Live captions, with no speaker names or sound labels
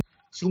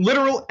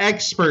literal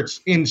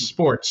experts in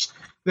sports.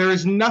 There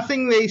is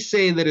nothing they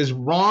say that is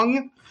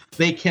wrong.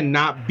 They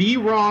cannot be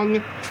wrong,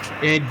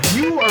 and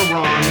you are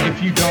wrong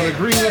if you don't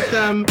agree with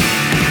them.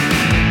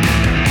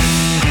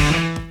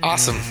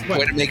 Awesome.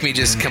 Way to make me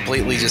just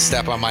completely just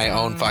step on my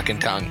own fucking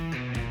tongue.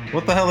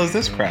 What the hell is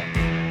this crap?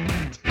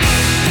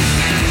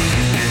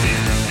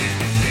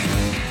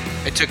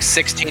 It took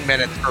 16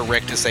 minutes for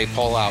Rick to say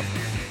pull out.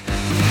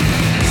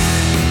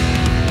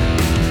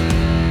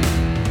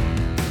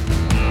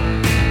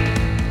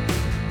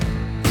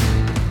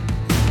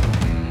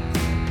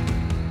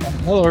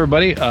 Hello,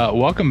 everybody.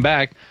 Welcome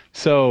back.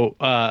 So,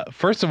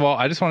 first of all,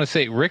 I just want to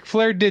say Ric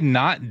Flair did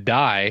not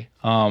die.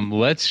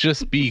 Let's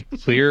just be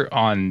clear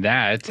on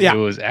that. Yeah. It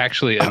was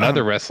actually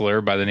another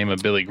wrestler by the name of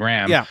Billy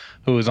Graham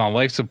who was on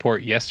life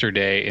support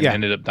yesterday and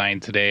ended up dying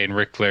today. And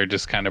Ric Flair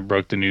just kind of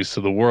broke the news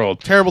to the world.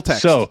 Terrible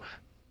text. So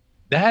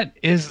that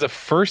is the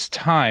first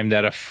time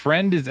that a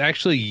friend has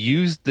actually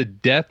used the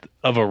death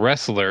of a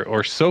wrestler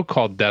or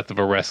so-called death of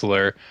a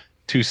wrestler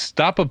to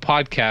stop a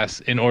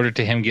podcast in order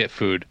to him get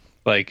food.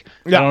 Like,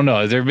 I don't know.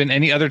 Has there been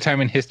any other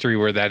time in history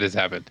where that has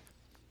happened?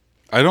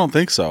 I don't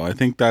think so. I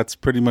think that's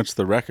pretty much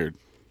the record.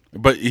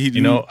 But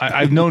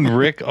I've known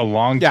Rick a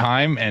long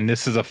time, and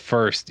this is a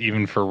first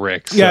even for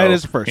Rick. So, it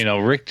is a first.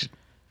 Rick.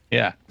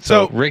 Yeah.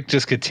 So Rick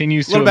just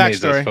continues to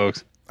amaze us,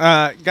 folks.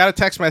 Got a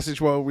text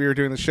message while we were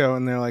doing the show,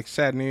 and they're like,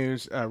 "Sad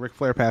news, Ric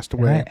Flair passed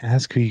away." Can I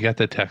ask who you got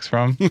the text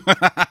from?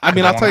 I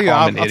mean, I'll tell you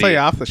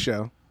off the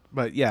show.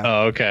 But yeah.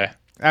 Oh, okay.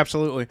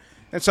 Absolutely.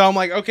 And so I'm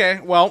like, okay,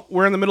 well,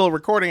 we're in the middle of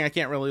recording. I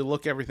can't really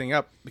look everything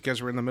up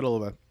because we're in the middle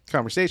of a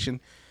conversation.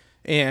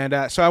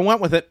 And so I went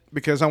with it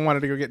because I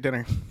wanted to go get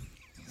dinner.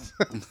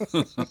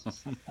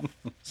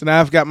 So now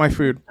I've got my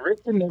food.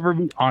 Rick can never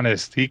be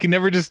honest. He can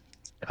never just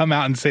come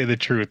out and say the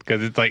truth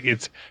because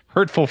it's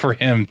hurtful for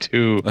him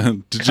to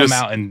come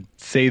out and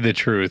say the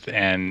truth.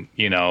 And,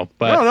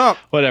 but no.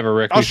 Whatever,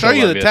 Rick. I'll show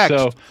you the text.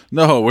 So,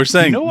 no, we're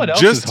saying what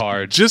else is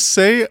hard? Just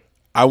say,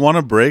 I want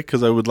a break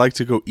because I would like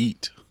to go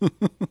eat.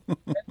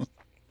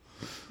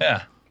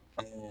 Yeah.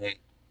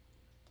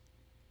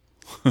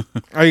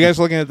 Are you guys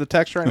looking at the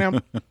text right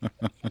now?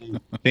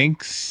 I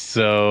think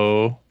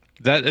so.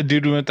 Is that a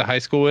dude we went to high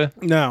school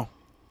with? No.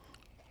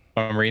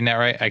 I'm reading that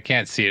right? I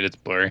can't see it. It's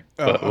blurry.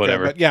 But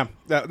whatever. But yeah,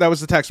 that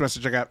was the text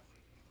message I got.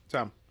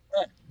 So,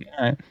 all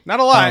right. Not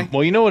a lie.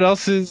 Well, you know what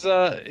else is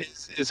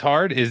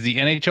hard is the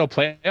NHL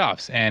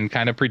playoffs and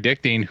kind of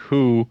predicting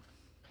who.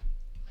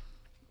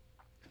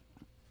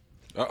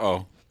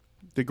 Uh-oh.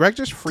 Did Greg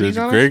just freeze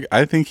on us?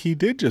 I think he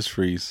did just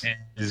freeze.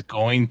 Is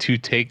going to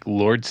take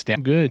Lord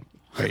Stam. Good.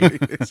 I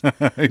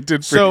did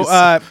freeze.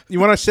 So,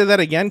 you want to say that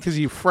again? Because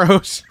you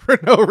froze for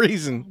no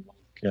reason.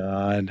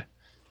 God.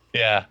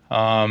 Yeah.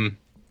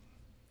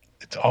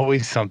 It's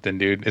always something,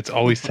 dude. It's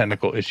always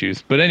technical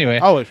issues. But anyway.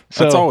 Always.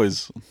 That's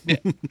always.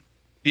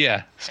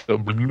 Yeah.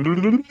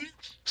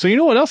 So you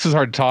know what else is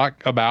hard to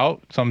talk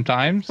about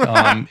sometimes,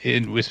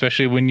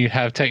 especially when you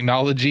have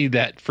technology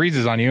that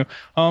freezes on you,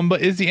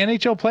 but is the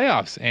NHL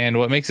playoffs. And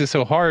what makes it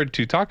so hard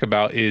to talk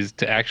about is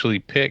to actually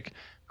pick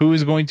who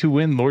is going to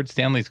win Lord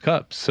Stanley's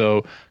Cup.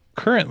 So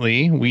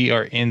currently we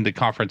are in the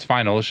conference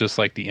finals, just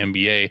like the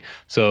NBA.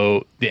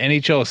 So the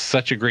NHL is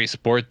such a great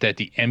sport that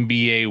the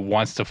NBA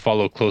wants to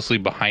follow closely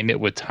behind it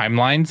with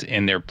timelines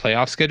in their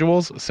playoff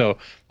schedules. So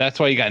that's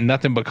why you got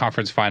nothing but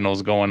conference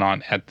finals going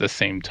on at the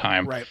same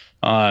time. Right.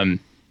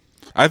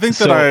 I think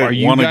that I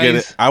want to get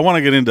it. I want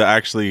to get into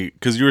actually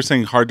because you were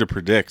saying hard to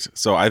predict,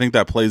 so I think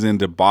that plays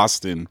into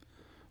Boston,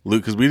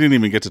 Luke. Because we didn't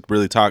even get to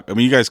really talk. I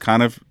mean, you guys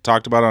kind of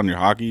talked about it on your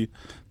hockey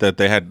that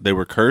they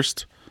were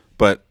cursed,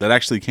 but that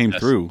actually came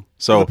through.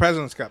 So the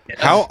President's Cup.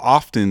 How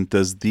often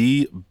does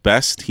the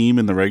best team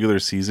in the regular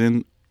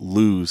season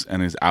lose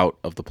and is out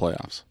of the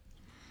playoffs?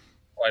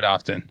 Quite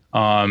often.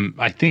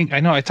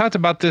 I talked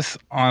about this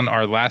on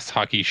our last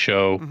hockey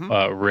show,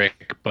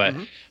 Rick, but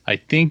I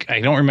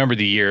don't remember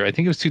the year. I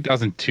think it was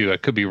 2002. I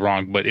could be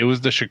wrong, but it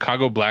was the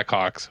Chicago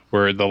Blackhawks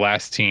were the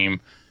last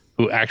team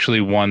who actually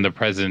won the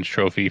President's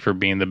Trophy for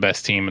being the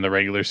best team in the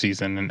regular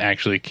season and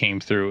actually came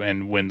through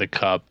and win the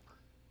cup.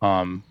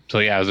 So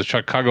yeah, it was the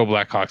Chicago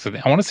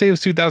Blackhawks. I want to say it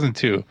was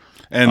 2002.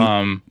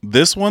 And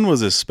this one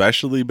was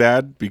especially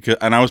bad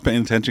and I was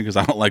paying attention because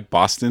I don't like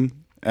Boston.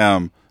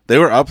 They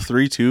were up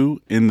 3-2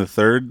 in the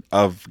third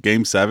of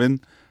Game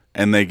 7,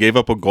 and they gave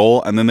up a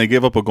goal, and then they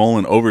gave up a goal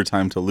in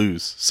overtime to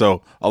lose.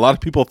 So a lot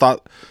of people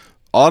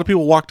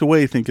walked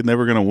away thinking they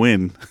were going to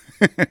win,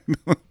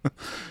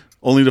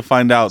 only to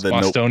find out that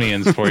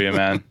Bostonians for you,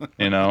 man.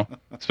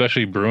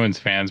 Especially Bruins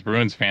fans.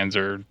 Bruins fans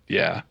are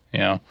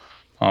they're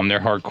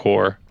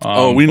hardcore.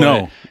 We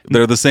know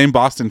they're the same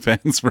Boston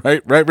fans,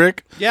 right? Right,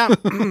 Rick? Yeah,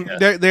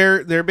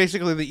 they're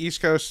basically the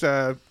East Coast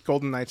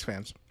Golden Knights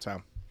fans.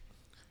 So.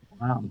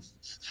 Wow.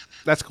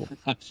 That's cool.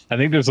 I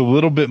think there's a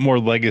little bit more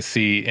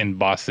legacy in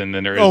Boston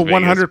than there is. Oh,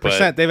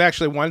 100%. They've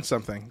actually won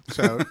something,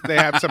 so they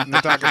have something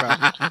to talk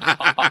about.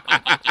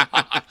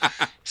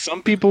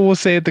 Some people will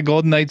say that the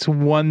Golden Knights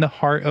won the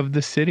heart of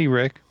the city,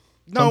 Rick.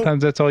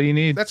 Sometimes that's all you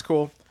need. That's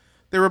cool.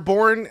 They were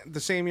born the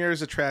same year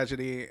as a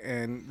tragedy,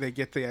 and they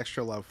get the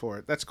extra love for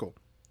it. That's cool.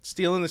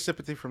 Stealing the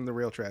sympathy from the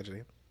real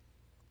tragedy.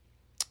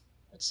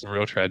 It's the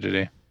real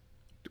tragedy.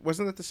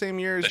 Wasn't it the same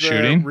year as The the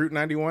shooting? Route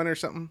 91 or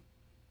something?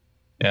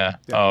 Yeah.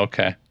 Yeah. Oh,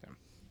 okay.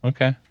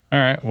 Okay. All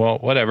right. Well,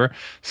 whatever.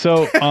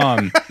 So, so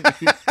I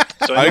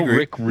know agree.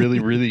 Rick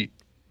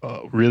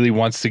really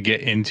wants to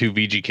get into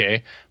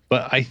VGK,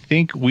 but I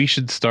think we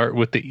should start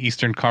with the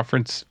Eastern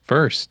Conference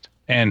first.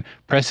 And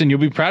Preston, you'll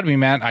be proud of me,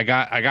 man. I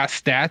got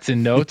stats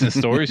and notes and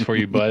stories for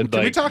you, bud.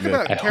 Can we talk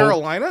about I hope-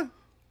 Carolina?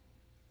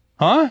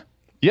 Huh?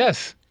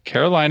 Yes,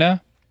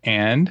 Carolina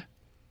and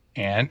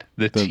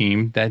the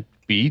team that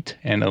beat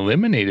and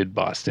eliminated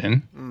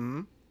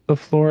Boston, the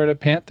Florida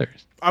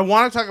Panthers. I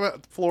want to talk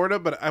about Florida,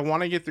 but I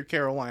want to get through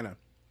Carolina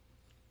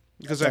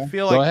because I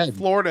feel Go like ahead.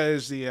 Florida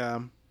is the.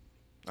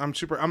 I'm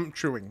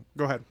chewing.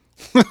 Go ahead.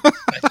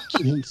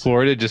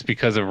 Florida just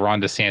because of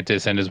Ron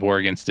DeSantis and his war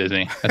against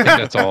Disney. I think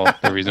that's all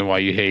the reason why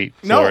you hate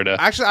Florida. No,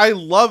 actually, I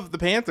love the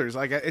Panthers.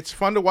 Like, it's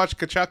fun to watch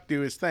Kachuk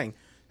do his thing.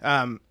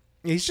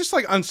 He's just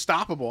like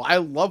unstoppable. I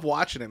love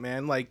watching it,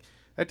 man. Like,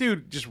 that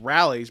dude just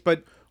rallies.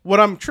 But what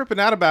I'm tripping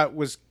out about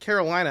was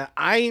Carolina.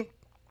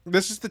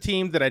 This is the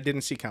team that I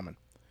didn't see coming.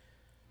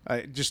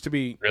 Just to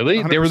be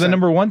Really? They were the 100%.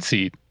 number 1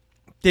 seed.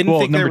 Didn't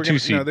think they number were 2 gonna,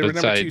 seed. No, they were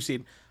number 2 besides-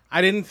 seed.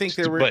 I didn't think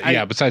they were. But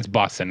besides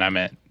Boston, I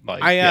meant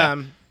like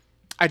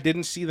I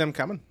didn't see them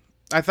coming.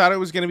 I thought it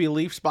was going to be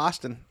Leafs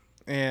Boston,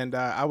 and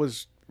I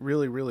was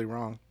really, really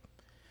wrong.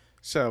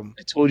 So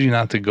I told you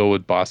not to go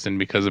with Boston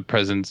because of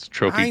President's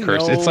Trophy I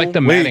curse. know. It's like the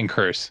Wait. Madden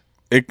curse.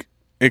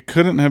 It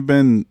couldn't have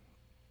been.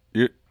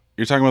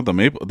 You're talking about the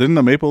Maple. Didn't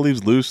the Maple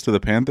Leafs lose to the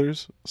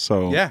Panthers?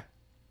 So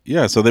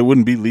yeah, so they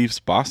wouldn't be Leafs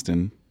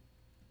Boston.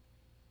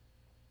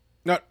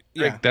 no,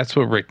 yeah. Rick, that's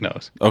what Rick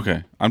knows.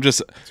 Okay, I'm just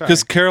Sorry.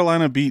 because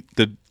Carolina beat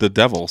the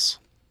Devils.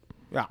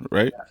 Yeah.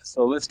 Right.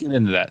 So let's get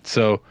into that.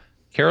 So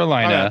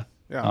Carolina,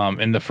 Oh,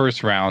 yeah. in the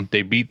first round,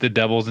 they beat the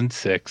Devils in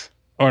 6.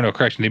 Or no,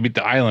 correction, they beat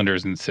the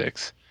Islanders in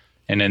 6,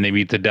 and then they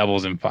beat the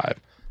Devils in 5.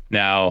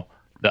 Now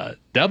the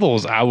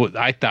Devils,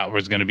 I thought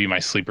was going to be my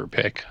sleeper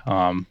pick,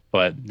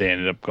 but they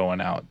ended up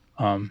going out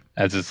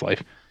as is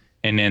life.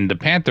 And then the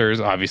Panthers,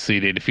 obviously,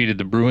 they defeated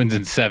the Bruins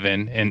in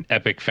 7 in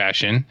epic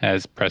fashion,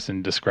 as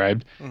Preston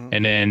described,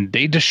 and then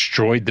they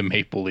destroyed the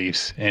Maple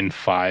Leafs in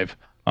 5.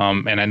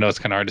 And I know it's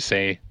kind of hard to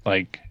say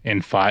like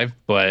in 5,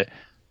 but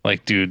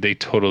like, dude, they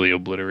totally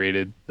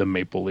obliterated the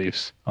Maple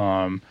Leafs.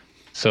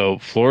 So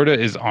Florida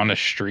is on a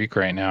streak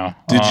right now.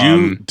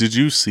 Did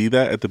you see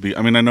that at the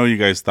I mean, I know you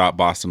guys thought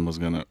Boston was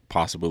gonna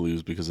possibly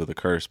lose because of the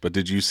curse, but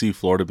did you see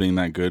Florida being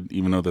that good,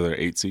 even though they're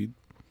 8 seed?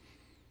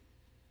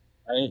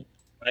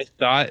 I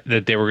thought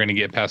that they were going to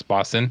get past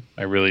Boston.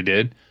 I really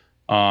did.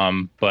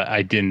 But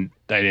I didn't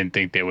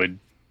think they would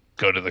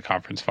go to the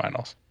conference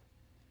finals.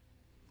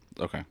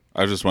 Okay,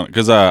 I just want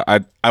because I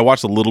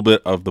watched a little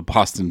bit of the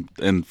Boston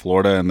and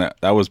Florida, and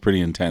that was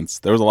pretty intense.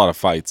 There was a lot of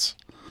fights,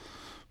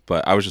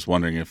 but I was just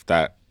wondering if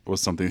that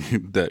was something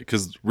that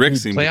because Rick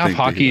seemed to Playoff think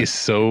that hockey he- is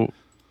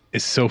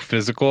so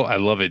physical. I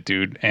love it,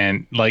 dude.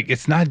 And like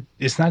it's not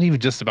even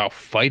just about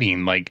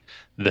fighting. Like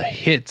the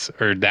hits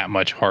are that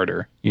much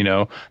harder. You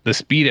know, the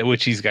speed at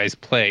which these guys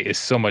play is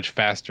so much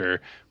faster,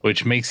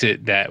 which makes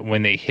it that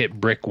when they hit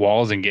brick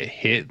walls and get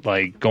hit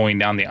like going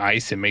down the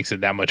ice, it makes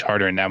it that much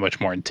harder and that much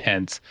more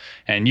intense.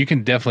 And you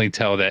can definitely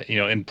tell that, you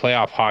know, in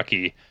playoff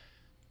hockey,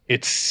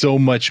 it's so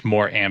much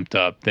more amped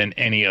up than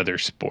any other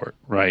sport,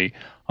 right?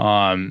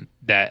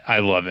 That I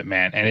love it,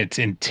 man. And it's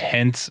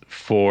intense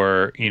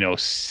for,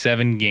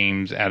 7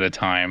 games at a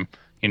time,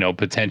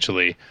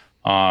 potentially.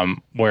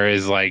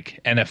 Whereas like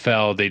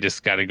NFL, they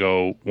just got to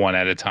go one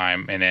at a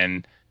time and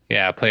then,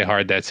 play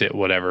hard. That's it,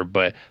 whatever.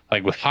 But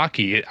like with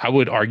hockey, I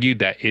would argue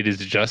that it is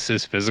just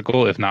as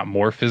physical, if not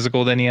more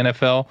physical than the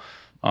NFL.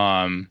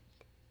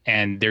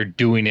 And they're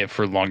doing it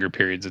for longer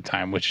periods of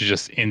time, which is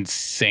just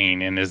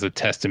insane and is a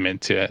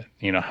testament to,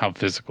 how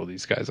physical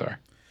these guys are.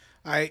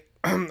 I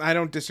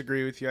don't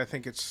disagree with you. I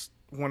think it's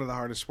one of the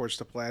hardest sports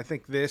to play. I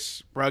think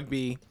this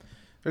rugby,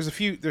 there's a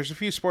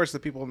few sports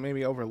that people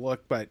maybe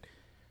overlook, but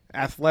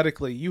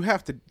athletically, you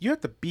have to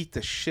beat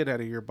the shit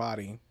out of your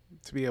body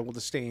to be able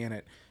to stay in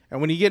it. And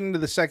when you get into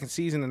the second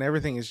season and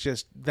everything is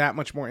just that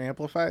much more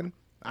amplified,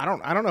 I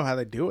don't know how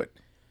they do it.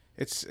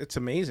 It's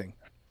amazing.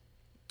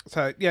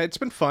 So yeah, it's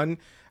been fun.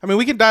 I mean,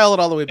 we can dial it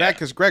all the way back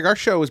because Greg, our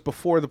show was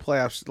before the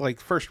playoffs, like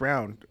first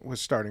round was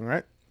starting,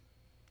 right?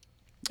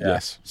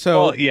 Yes.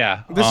 So Well,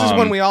 yeah. this is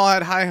when we all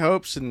had high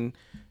hopes and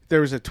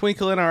there was a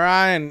twinkle in our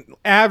eye and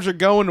Avs are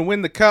going to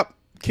win the cup.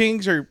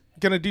 Kings are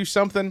going to do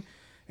something.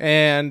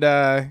 And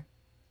okay,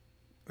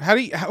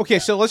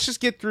 so let's just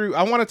get through.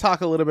 I want to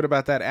talk a little bit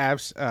about that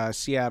Avs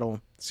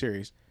Seattle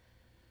series.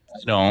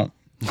 don't.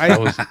 I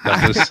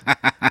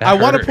That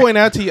want to hurt. point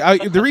out to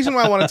you, the reason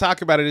why I want to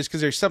talk about it is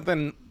because there's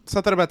something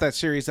about that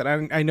series that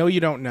I know you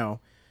don't know.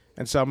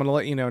 And so I'm going to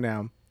let you know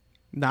now.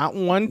 Not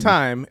one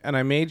time, and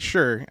I made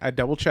sure, I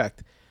double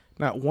checked,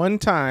 not one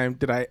time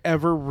did I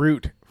ever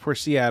root for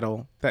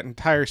Seattle that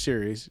entire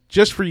series,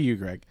 just for you,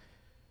 Greg.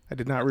 I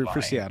did not root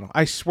for Seattle.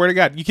 I swear to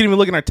God, you can even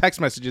look in our text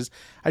messages.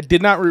 I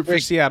did not root for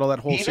Seattle that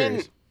whole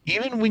series.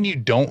 Even when you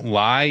don't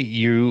lie,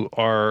 you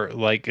are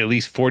like at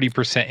least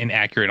 40%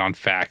 inaccurate on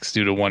facts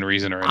due to one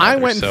reason or another. I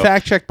went and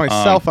fact checked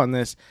myself on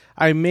this.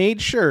 I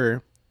made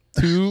sure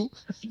to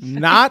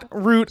not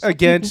root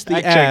against the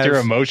Avs. Checked your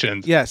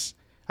emotions. Yes,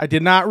 I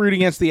did not root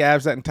against the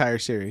Avs that entire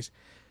series.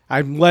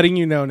 I'm letting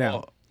you know now.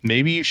 Well,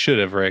 maybe you should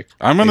have, Rick.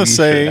 I'm going to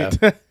say,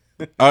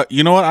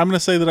 you know what? I'm going to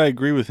say that I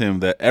agree with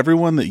him that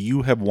everyone that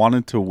you have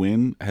wanted to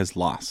win has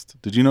lost.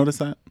 Did you notice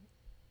that?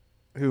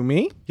 Who,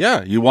 me?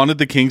 Yeah, you wanted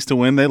the Kings to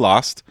win, they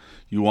lost.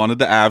 You wanted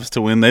the Avs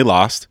to win, they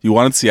lost. You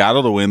wanted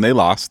Seattle to win, they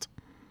lost.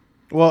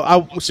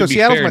 Well, so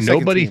Seattle's fair, my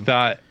second team.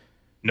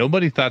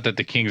 Nobody thought that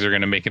the Kings are going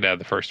to make it out of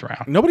the first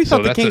round. Nobody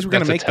thought the Kings were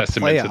going to make the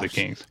playoffs. To the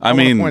Kings. I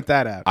mean, point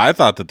that out. I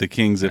thought that the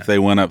Kings, if they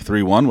went up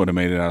 3-1, would have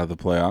made it out of the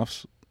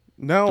playoffs.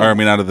 No. Or, I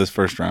mean, out of this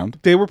first round.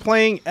 They were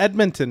playing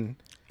Edmonton.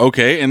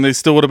 Okay, and they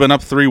still would have been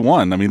up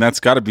 3-1. I mean, that's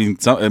got to be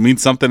it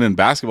means something in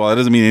basketball. That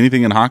doesn't mean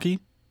anything in hockey?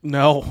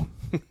 No.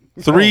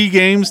 3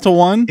 games to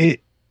 1?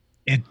 It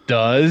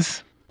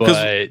does,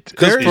 but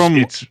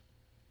because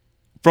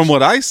from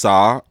what I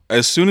saw,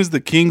 as soon as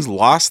the Kings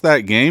lost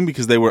that game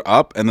because they were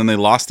up and then they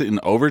lost it in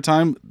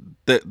overtime,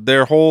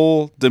 their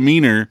whole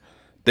demeanor,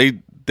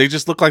 they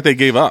just looked like they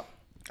gave up.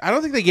 I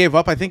don't think they gave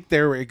up. I think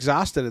they were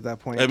exhausted at that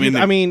point.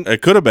 I mean,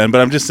 it could have been,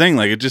 but I'm just saying,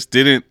 like, it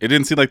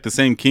didn't seem like the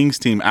same Kings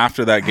team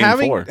after that game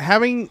 4.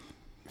 Having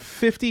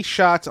 50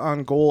 shots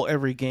on goal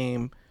every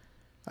game,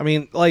 I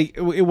mean, like,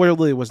 it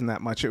really wasn't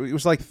that much. It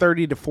was like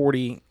 30 to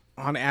 40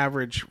 on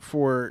average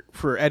for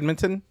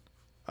Edmonton.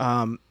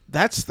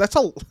 That's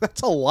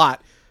a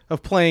lot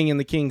of playing in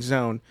the Kings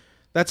zone.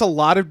 That's a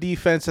lot of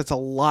defense. That's a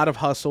lot of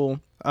hustle.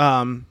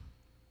 At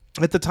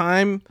the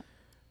time,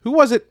 who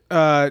was it?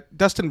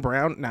 Dustin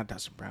Brown? Not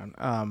Dustin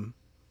Brown.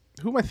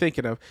 Who am I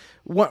thinking of?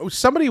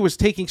 Somebody was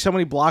taking so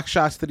many block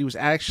shots that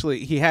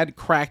he had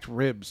cracked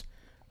ribs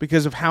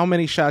because of how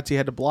many shots he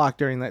had to block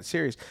during that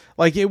series.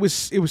 Like, it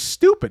was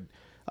stupid.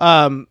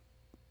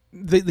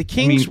 The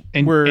Kings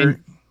were.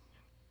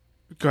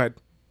 Go ahead.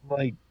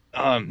 Like,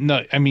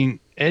 no, I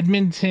mean,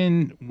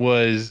 Edmonton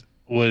was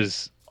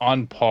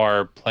on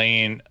par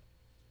playing.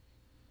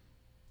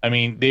 I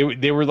mean,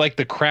 they were like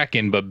the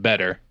Kraken, but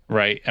better,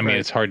 right? I mean,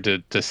 it's hard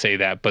to say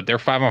that, but their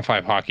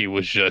 5-on-5 hockey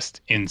was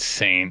just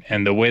insane,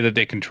 and the way that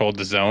they controlled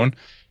the zone,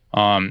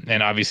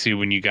 and obviously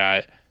when you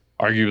got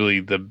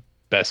arguably the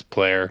best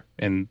player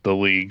in the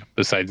league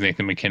besides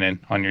Nathan McKinnon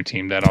on your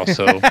team, that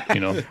also,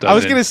 I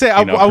was gonna say,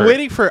 I'm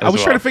waiting for. I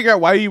was trying to figure out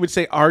why you would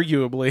say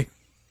arguably.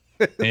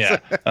 Yeah.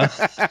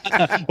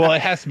 Well,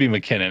 it has to be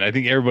McKinnon. I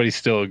think everybody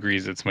still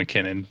agrees it's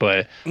McKinnon,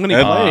 but when he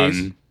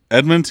plays,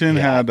 Edmonton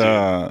had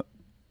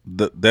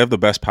they have the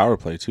best power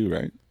play too,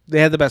 right? They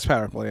had the best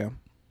power play. Yeah.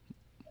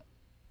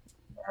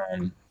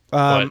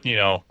 But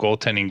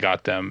goaltending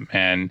got them,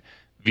 and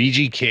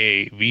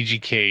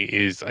VGK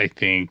is, I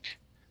think,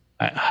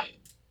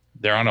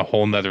 they're on a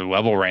whole nother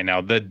level right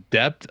now. The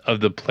depth of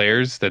the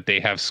players that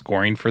they have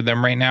scoring for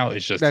them right now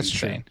is just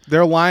insane. True.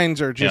 Their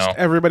lines are just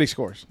everybody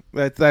scores.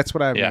 That's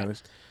what I've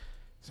noticed.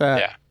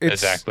 So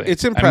exactly.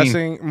 It's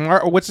impressing.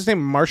 What's his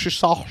name?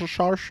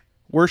 Worcestershire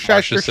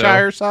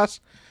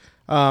sauce.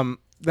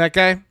 That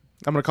guy.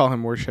 I'm gonna call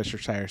him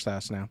Worcestershire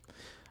sauce now.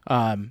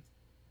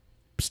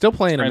 Still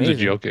playing amazing.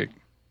 Friends with Jokic.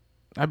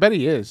 I bet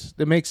he is.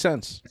 It makes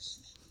sense.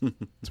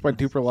 That's why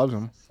Duper loves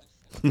him.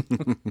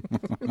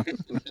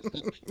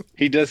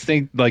 He does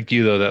think like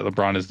you though that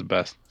LeBron is the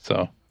best.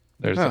 So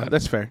there's that.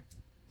 That's fair.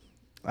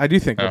 I do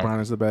think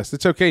LeBron is the best.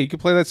 It's okay. You can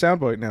play that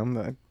soundbite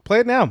now. Play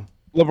it now.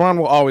 LeBron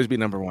will always be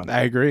number 1.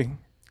 I agree.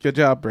 Good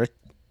job, Rick.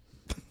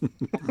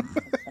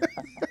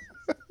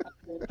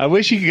 I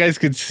wish you guys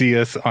could see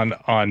us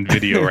on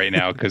video right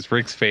now because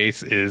Rick's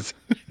face is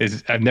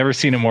I've never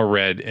seen it more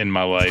red in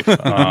my life.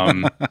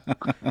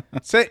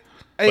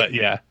 But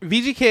yeah,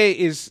 VGK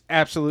is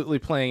absolutely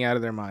playing out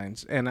of their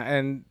minds,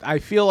 and I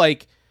feel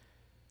like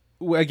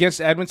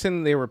against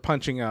Edmonton they were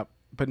punching up,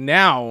 but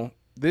now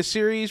this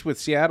series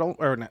with Dallas,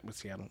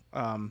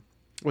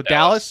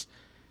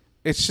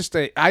 it's just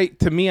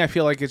to me I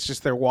feel like it's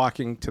just they're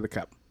walking to the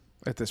cup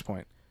at this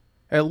point,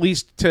 at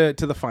least to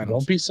the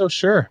finals. Don't be so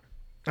sure.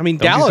 I mean,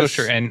 Don't Dallas. be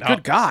so sure. And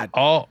good God,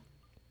 I'll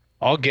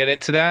get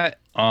into that.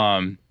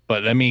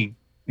 But let me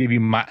give you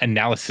my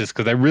analysis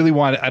because I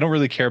don't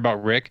really care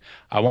about Rick.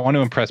 I want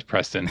to impress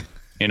Preston.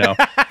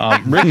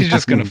 Rick is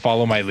just going to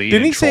follow my lead.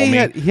 Didn't he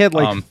say he had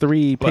like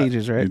 3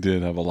 pages, right? He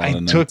did have a lot of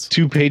notes. I took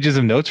 2 pages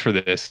of notes for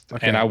this,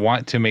 and I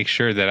want to make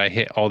sure that I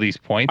hit all these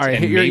points. All right,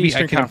 and hit your maybe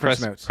Eastern I can Conference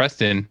impress notes.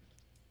 Preston.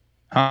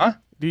 Huh?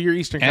 Do your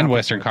Eastern and Conference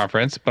Western notes.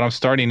 Conference, but I'm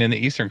starting in the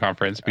Eastern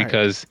Conference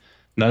because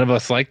none of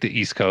us like the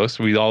East Coast.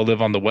 We all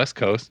live on the West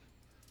Coast.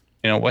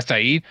 West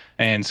Side,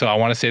 and so I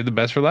want to save the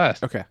best for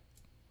last. Okay.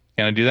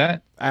 Can I do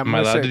that? Am I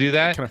allowed to do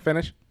that? Can I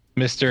finish?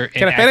 Mr.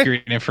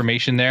 Inaccurate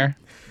information there.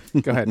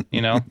 Go ahead.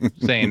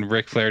 Saying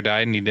Ric Flair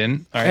died and he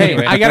didn't. All right, hey,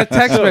 anyway. I got a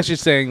text message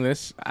saying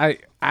this.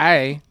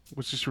 I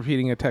was just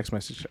repeating a text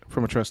message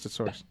from a trusted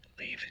source.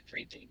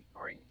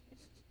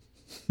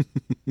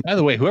 By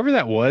the way, whoever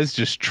that was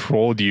just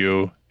trolled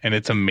you and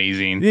it's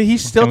amazing. Yeah,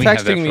 he's still And we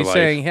have that texting me for life.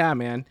 saying, "Yeah,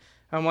 man."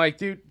 I'm like,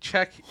 dude,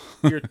 check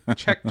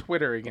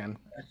Twitter again.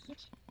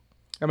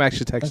 I'm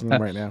actually texting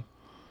him right now.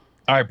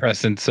 All right,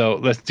 Preston. So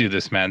let's do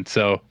this, man.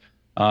 So,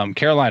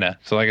 Carolina.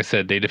 So, like I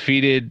said, they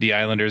defeated the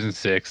Islanders in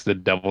 6, the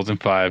Devils in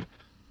 5.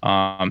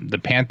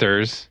 The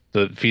Panthers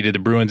defeated the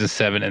Bruins in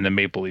 7, and the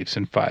Maple Leafs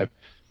in 5.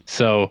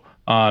 So,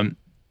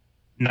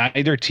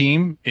 neither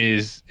team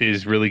is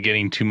really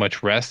getting too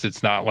much rest.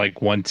 It's not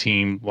like one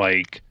team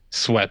like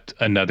swept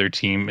another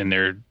team in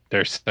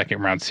their second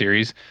round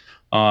series.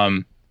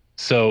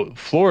 So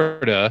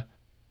Florida,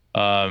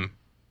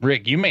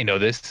 Rick, you may know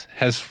this.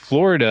 Has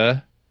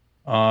Florida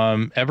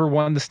ever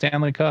won the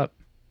Stanley Cup?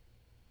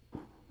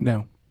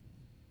 No.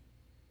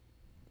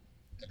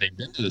 Have they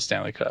been to the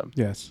Stanley Cup?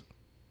 Yes.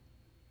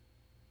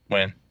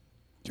 When?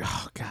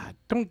 Oh God!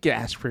 Don't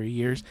gasp for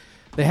years.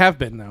 They have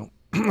been though.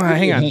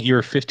 Hang on. You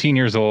were 15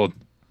 years old.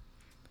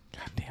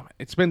 God damn it!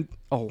 It's been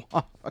a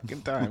long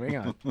fucking time. Hang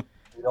on. You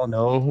don't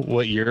know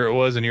what year it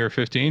was, and you were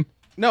 15.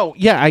 No.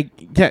 Yeah.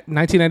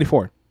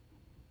 1994.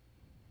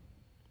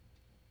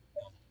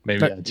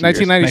 Maybe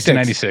 1996.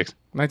 1996.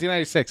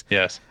 1996.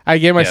 Yes. I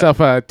gave myself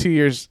 2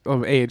 years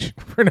of age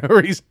for no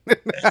reason. I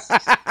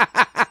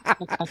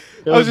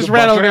was just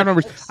rattling down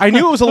numbers. I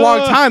knew it was a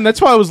long time.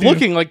 That's why I was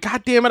looking like,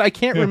 God damn it, I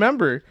can't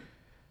remember.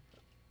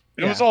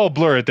 It was all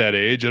blur at that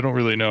age. I don't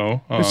really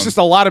know. It's just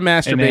a lot of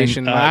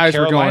masturbation. And then, My eyes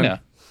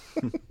Carolina.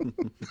 were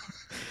going.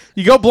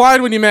 You go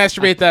blind when you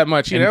masturbate that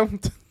much, you know?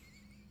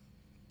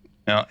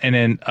 No, and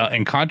then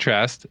in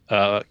contrast,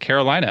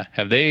 Carolina,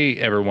 have they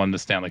ever won the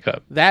Stanley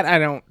Cup? That I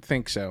don't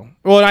think so.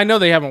 Well, I know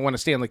they haven't won a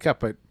Stanley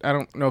Cup, but I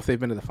don't know if they've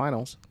been to the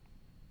finals.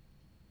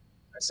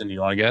 That's a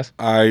new, I guess.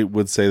 I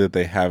would say that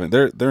they haven't.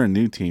 They're a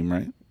new team,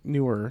 right?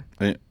 Newer.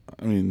 I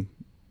mean,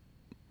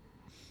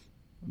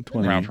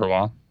 20. Around for a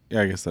while.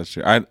 Yeah, I guess that's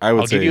true. I would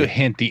I'll say. give you a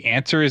hint. The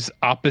answer is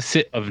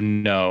opposite of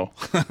no.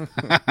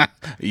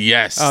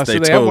 Yes, So they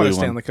totally have won a won.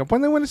 Stanley Cup.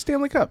 When they win a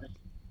Stanley Cup?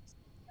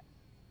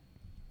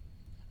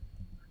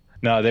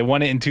 No, they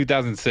won it in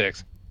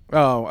 2006.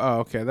 Oh,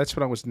 okay. That's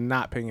when I was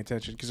not paying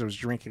attention because I was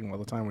drinking all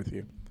the time with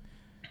you.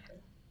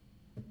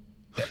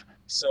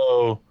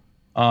 So,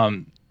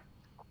 what?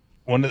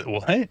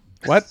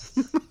 What?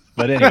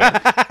 But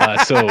anyway,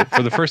 so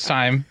for the first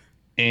time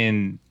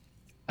in,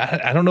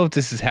 I don't know if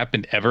this has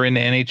happened ever in the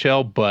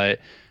NHL, but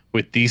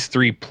with these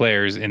three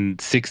players in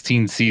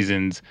 16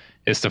 seasons,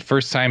 it's the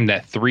first time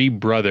that three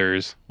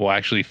brothers will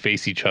actually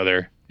face each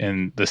other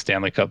in the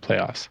Stanley Cup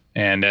playoffs.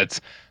 And that's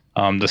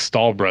the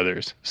Stahl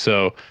brothers.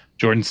 So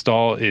Jordan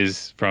Stahl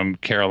is from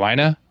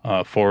Carolina,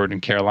 forward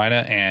in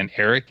Carolina, and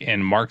Eric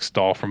and Mark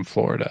Stahl from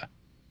Florida.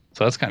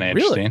 So that's kind of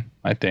interesting,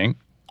 I think.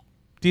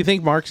 Do you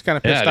think Mark's kind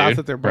of pissed off dude,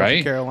 that they're both right?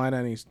 in Carolina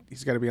and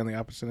he's got to be on the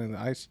opposite end of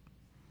the ice?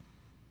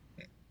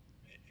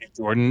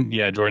 Jordan's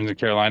in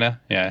Carolina.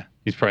 Yeah,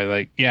 he's probably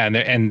like, yeah,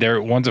 and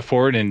they're one's a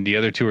forward and the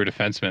other two are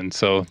defensemen.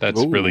 So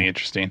that's really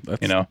interesting.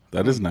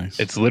 That is nice.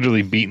 It's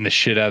literally beating the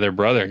shit out of their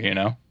brother.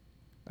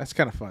 That's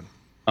kind of fun.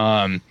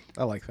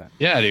 I like that.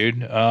 Yeah,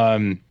 dude.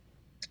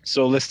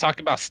 So let's talk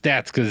about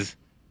stats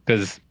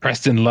because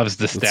Preston loves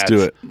the stats. Let's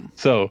do it.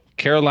 So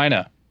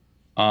Carolina,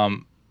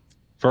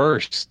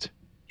 first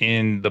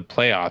in the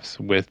playoffs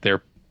with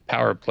their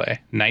power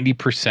play,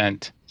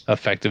 90%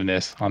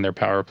 effectiveness on their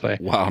power play.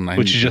 Wow, 90%.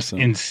 Which is just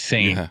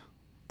insane. Yeah,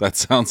 that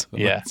sounds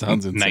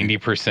insane.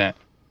 90%.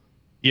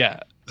 Yeah.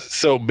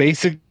 So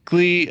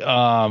basically,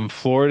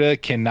 Florida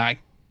cannot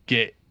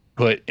get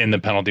put in the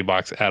penalty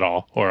box at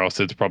all, or else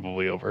it's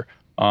probably over.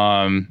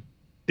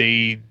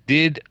 They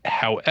did,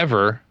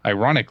 however,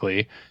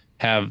 ironically,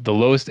 have the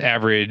lowest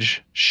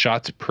average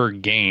shots per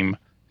game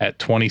at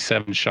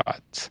 27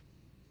 shots.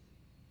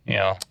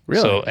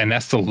 Really? So, and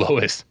that's the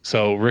lowest.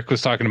 So Rick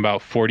was talking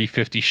about 40,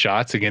 50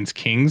 shots against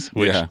Kings,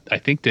 which I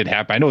think did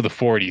happen. I know the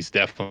 40s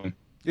definitely.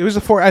 It was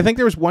I think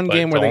there was one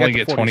game where they only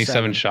got get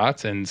 27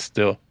 shots and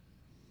still.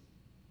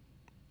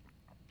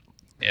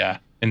 Yeah,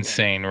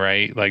 insane,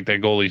 right? Like their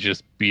goalie's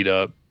just beat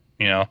up,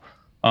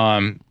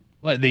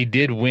 But they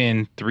did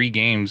win 3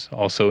 games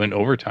also in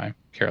overtime.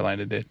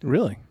 Carolina did.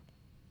 Really?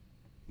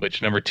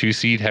 Which number 2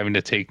 seed having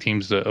to take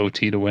teams to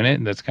OT to win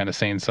it. That's kind of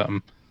saying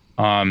something.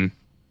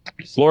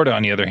 Florida,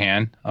 on the other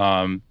hand,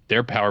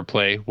 their power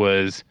play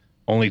was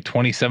only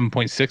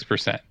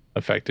 27.6%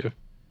 effective.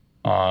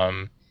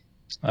 And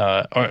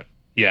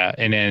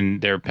then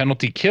their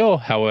penalty kill,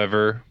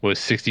 however, was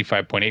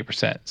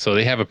 65.8%. So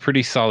they have a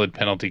pretty solid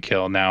penalty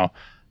kill. Now,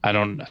 I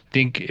don't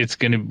think it's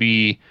going to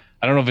be,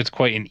 I don't know if it's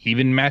quite an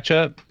even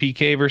matchup,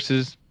 PK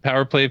versus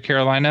power play of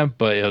Carolina,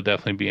 but it'll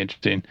definitely be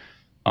interesting.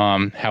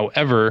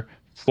 However,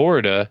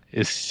 Florida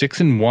is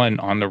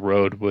 6-1 on the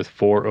road with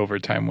 4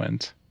 overtime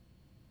wins.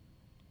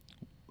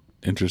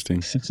 Interesting.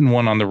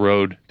 6-1 on the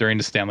road during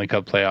the Stanley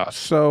Cup playoffs.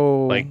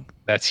 So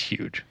that's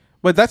huge.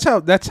 But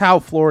that's how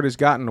Florida's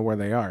gotten to where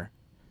they are.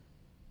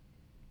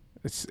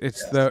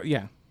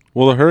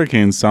 Well, the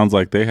Hurricanes sounds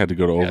like they had to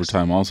go to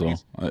overtime also.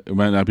 It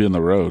might not be on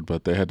the road,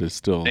 but they had to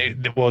still.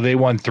 They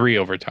won 3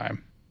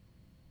 overtime.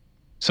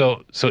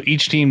 So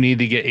each team needed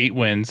to get 8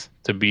 wins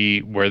to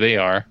be where they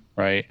are,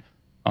 right?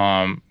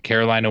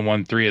 Carolina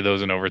won 3 of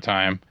those in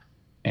overtime,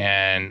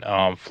 and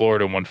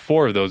Florida won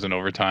 4 of those in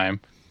overtime,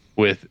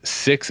 with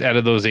 6 out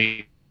of those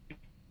 8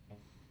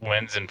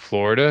 wins in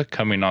Florida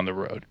coming on the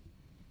road.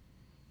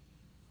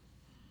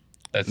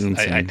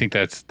 I think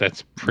that's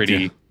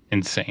pretty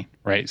insane,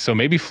 right? So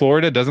maybe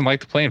Florida doesn't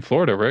like to play in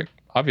Florida, Rick.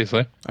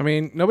 Obviously. I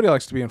mean, nobody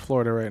likes to be in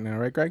Florida right now,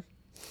 right, Greg?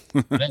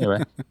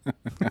 Anyway.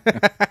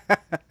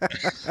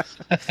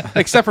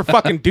 Except for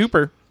fucking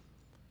Duper.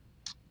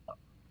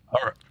 All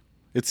right.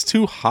 It's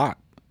too hot.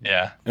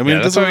 Yeah. I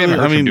mean, that's why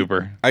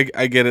Duper.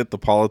 I get it, the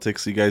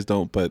politics, you guys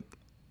don't, but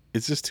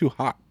it's just too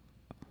hot.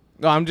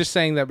 No, I'm just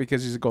saying that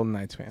because he's a Golden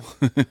Knights fan.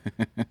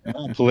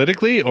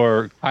 Politically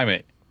or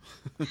climate?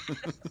 A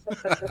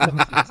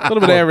little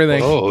bit of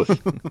everything.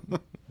 Both.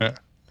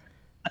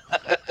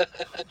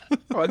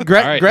 Well,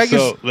 Greg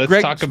so is let's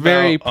Greg's talk about,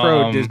 very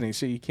pro Disney,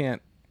 so you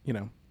can't,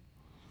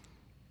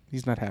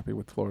 he's not happy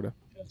with Florida.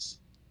 Yes,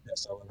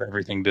 I love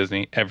everything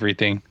Disney.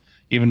 Everything.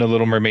 Even The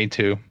Little Mermaid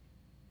 2.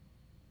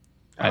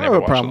 I don't never have a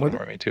watched problem The with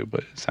Little Mermaid 2,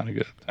 but it sounded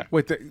good at the time.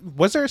 Wait,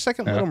 was there a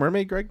second Little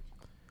Mermaid, Greg?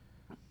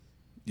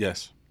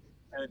 Yes.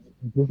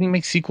 Disney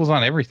makes sequels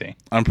on everything.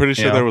 I'm pretty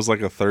sure there was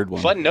like a third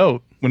one. Fun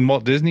note, when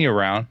Walt Disney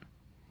was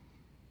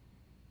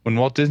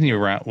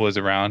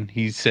around,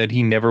 he said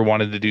he never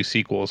wanted to do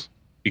sequels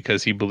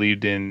because he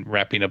believed in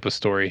wrapping up a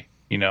story,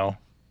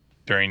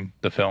 during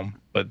the film.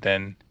 But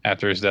then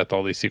after his death,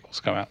 all these sequels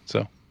come out.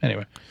 So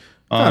anyway,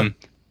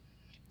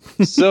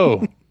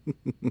 so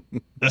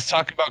let's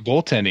talk about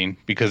goaltending,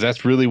 because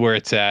that's really where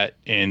it's at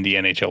in the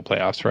NHL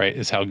playoffs, right?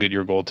 Is how good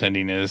your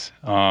goaltending is.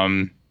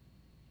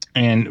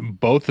 And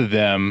both of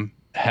them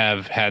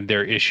have had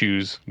their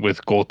issues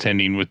with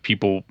goaltending, with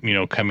people,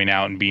 coming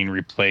out and being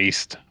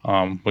replaced,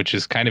 which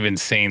is kind of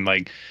insane.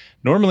 Like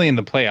normally in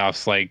the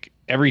playoffs, like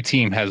every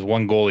team has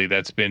one goalie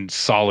that's been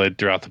solid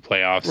throughout the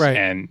playoffs. Right.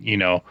 And,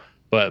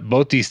 but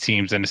both these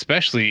teams, and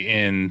especially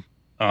in,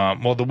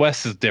 the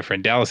West is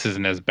different. Dallas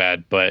isn't as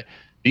bad, but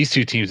these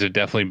two teams have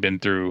definitely been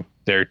through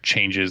their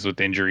changes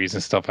with injuries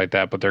and stuff like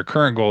that. But their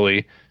current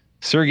goalie,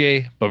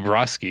 Sergei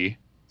Bobrovsky.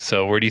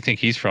 So where do you think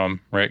he's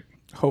from, Rick?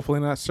 Hopefully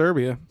not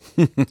Serbia.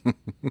 I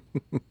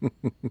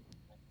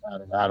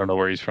don't know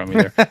where he's from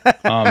either.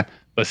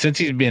 But since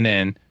he's been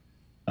in,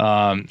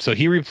 so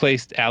he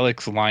replaced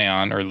Alex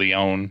Lyon,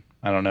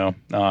 I don't know,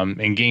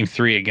 in Game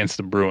 3 against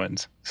the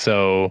Bruins.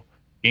 So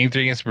Game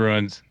 3 against the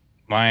Bruins,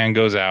 Lyon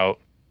goes out.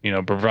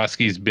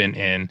 Bobrovsky's been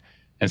in,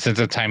 and since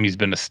that time he's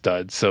been a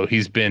stud. So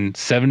he's been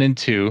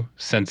 7-2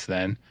 since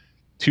then,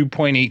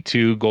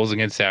 2.82 goals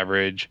against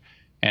average,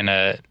 and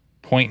a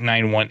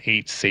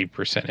 .918 save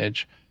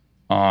percentage.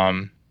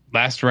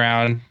 Last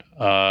round,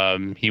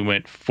 he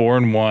went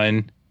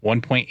 4-1,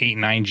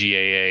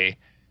 1.89 GAA,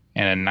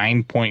 and a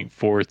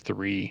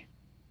 9.43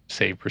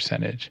 save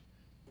percentage.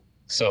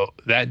 So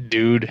that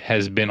dude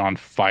has been on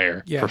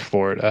fire for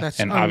Florida,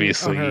 and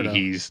obviously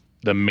he's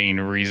the main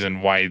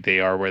reason why they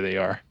are where they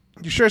are.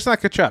 You sure it's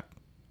not Kachuk?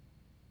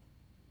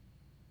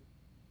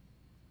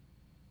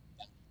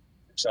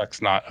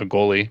 Kachuk's not a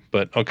goalie,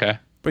 but okay.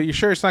 But you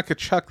sure it's not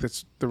Kachuk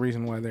that's the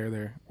reason why they're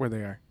there where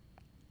they are?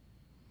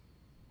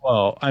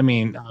 Well, I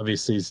mean,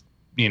 obviously,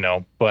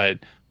 but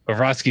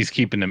Bobrovsky's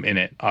keeping them in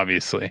it,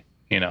 obviously.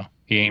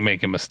 He ain't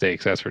making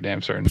mistakes, that's for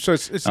damn certain. So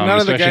it's none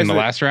of the guys in the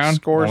last round,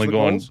 scores only the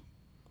going. goals?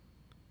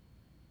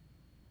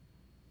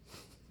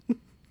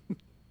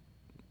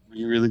 Are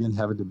you really going to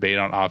have a debate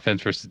on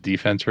offense versus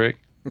defense, Rick?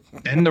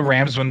 Didn't the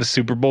Rams win the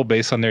Super Bowl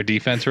based on their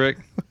defense, Rick?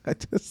 I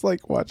just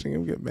like watching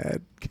him get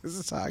mad because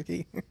it's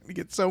hockey. He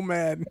gets so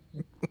mad.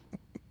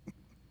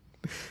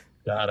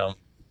 Got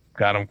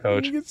him,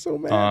 coach. He gets so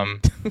mad.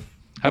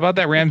 How about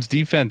that Rams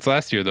defense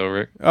last year, though,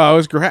 Rick? Oh,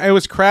 it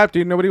was crap,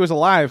 dude. Nobody was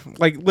alive.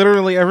 Like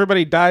literally,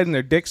 everybody died and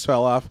their dicks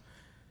fell off.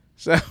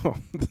 So,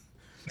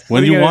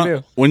 when you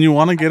want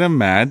to get him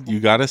mad, you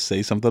got to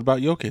say something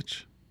about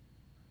Jokic.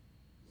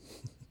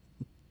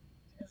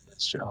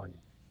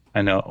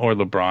 I know, or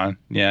LeBron.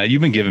 Yeah,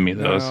 you've been giving me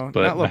those,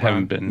 but I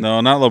haven't been. No,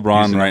 not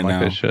LeBron right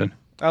now. I should.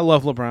 I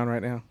love LeBron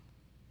right now.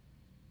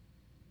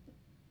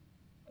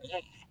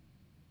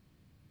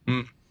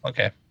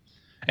 Okay.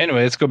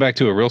 Anyway, let's go back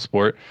to a real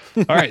sport.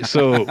 All right,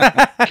 so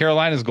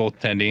Carolina's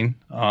goaltending.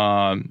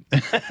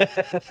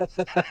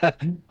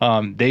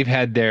 They've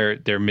had their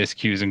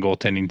miscues in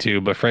goaltending too,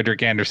 but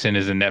Frederik Andersen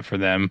is in net for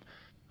them.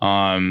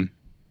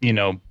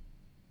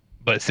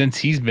 But since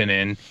he's been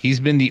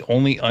the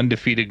only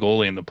undefeated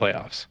goalie in the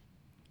playoffs.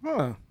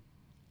 Huh.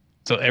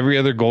 So every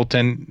other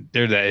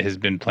goaltender that has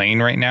been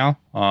playing right now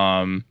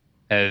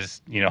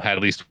has had at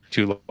least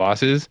 2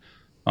 losses.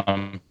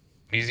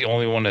 He's the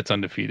only one that's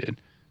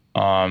undefeated.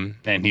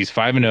 And he's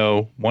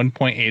 5-0,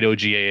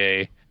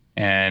 1.80 GAA,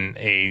 and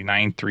a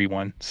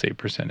 931 save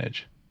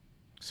percentage.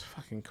 It's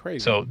fucking crazy.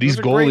 So these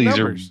goalies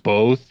are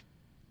both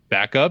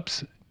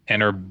backups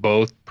and are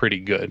both pretty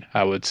good,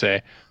 I would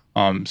say.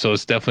 So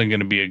it's definitely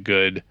going to be a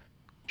good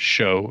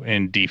show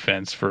in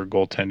defense for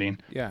goaltending.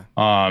 Yeah.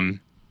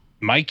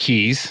 My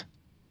keys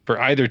for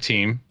either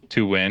team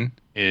to win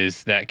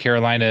is that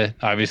Carolina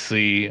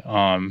obviously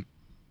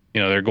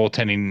their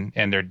goaltending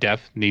and their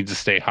depth needs to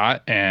stay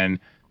hot, and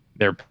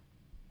their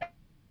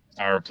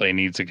power play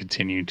needs to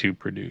continue to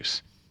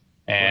produce.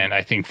 And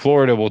I think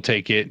Florida will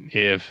take it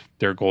if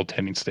their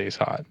goaltending stays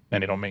hot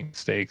and they don't make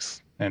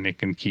mistakes and they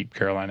can keep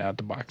Carolina out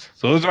the box.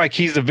 So those are my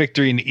keys to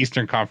victory in the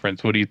Eastern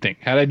Conference. What do you think?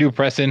 How did I do,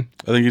 Preston?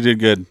 I think you did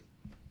good.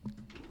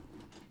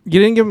 You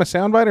didn't give him a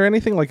soundbite or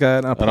anything like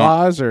an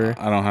applause or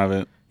I don't have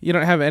it. You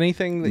don't have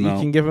anything that you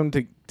can give him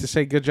to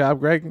say good job,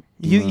 Greg?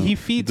 He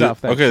feeds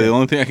off that. Okay, shit. the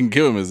only thing I can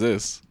give him is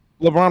this.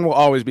 LeBron will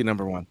always be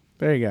number one.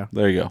 There you go.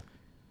 There you go.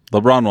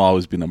 LeBron will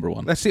always be number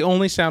one. That's the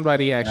only soundbite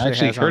he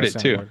actually has heard on it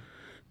too.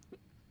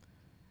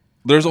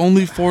 There's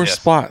only 4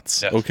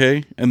 spots, Yes.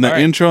 okay? And the All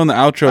right. intro and the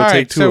outro All take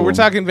right, 2 so of we're them.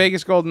 talking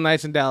Vegas Golden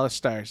Knights and Dallas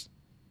Stars.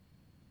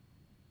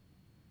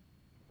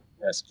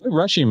 Yes, quit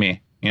rushing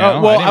me.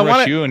 well, I didn't I rush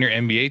wanna- you and your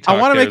NBA talk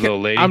I want to there, make little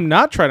it. lady. I'm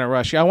not trying to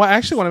rush you.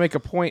 actually want to make a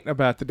point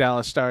about the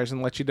Dallas Stars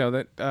and let you know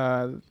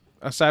that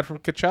aside from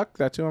Kachuk,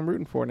 that's who I'm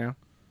rooting for now.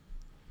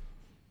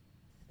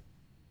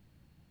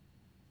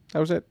 That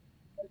was it.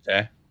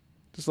 Okay.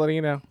 Just letting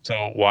you know.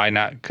 So why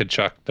not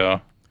Kachuk, though?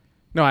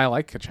 No, I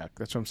like Kachuk.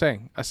 That's what I'm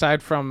saying.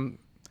 Aside from,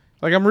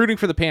 I'm rooting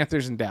for the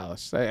Panthers in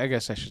Dallas. I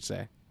guess I should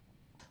say.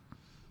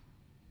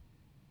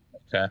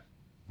 Okay.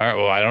 All right.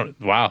 Well, I don't.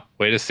 Wow.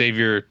 Way to save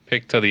your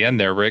pick till the end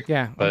there, Rick.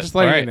 Yeah, I'm But, just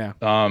letting all you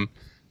right. know.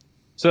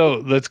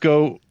 So let's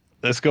go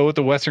with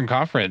the Western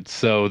Conference.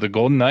 So the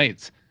Golden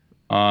Knights,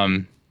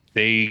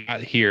 they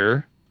got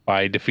here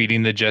by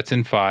defeating the Jets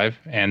in 5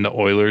 and the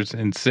Oilers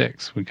in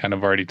 6. We kind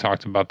of already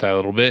talked about that a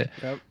little bit.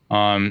 Yep.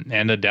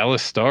 And the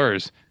Dallas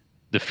Stars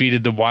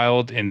defeated the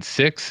Wild in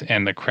 6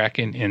 and the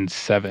Kraken in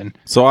 7.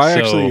 So I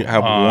actually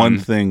have one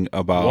thing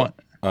about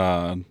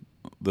what?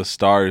 the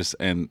Stars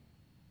and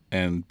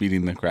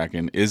beating the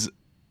Kraken. Is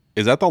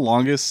that the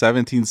longest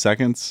 17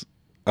 seconds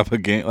of a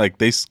game? Like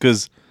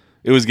because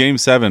it was game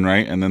 7,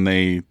 right? And then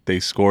they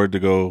scored to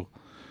go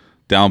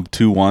down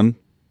 2-1,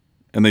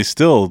 and they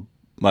still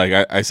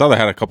I saw they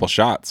had a couple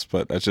shots,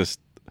 but that just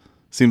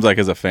seems like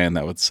as a fan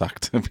that would suck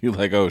to be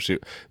like, oh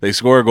shoot, they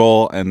score a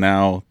goal and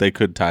now they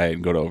could tie it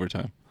and go to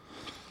overtime.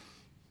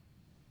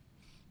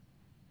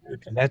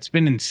 That's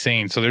been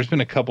insane. So there's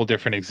been a couple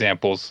different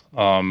examples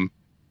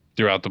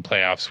throughout the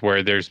playoffs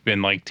where there's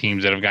been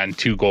teams that have gotten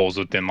 2 goals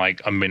within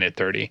a minute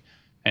 30,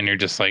 and you're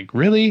just like,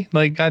 really?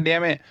 God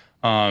damn it.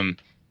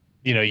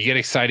 You get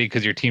excited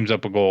because your team's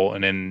up a goal,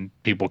 and then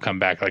people come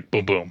back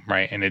boom, boom,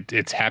 right? And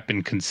it's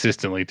happened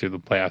consistently through the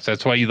playoffs.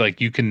 That's why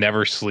you can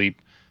never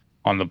sleep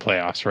on the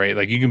playoffs, right?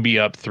 You can be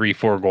up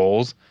 3-4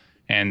 goals,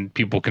 and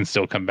people can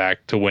still come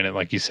back to win it,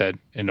 like you said,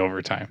 in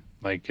overtime.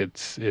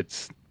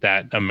 It's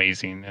that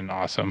amazing and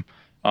awesome.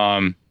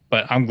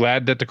 But I'm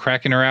glad that the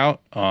Kraken are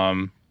out,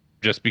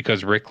 just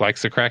because Rick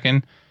likes the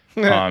Kraken,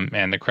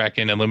 and the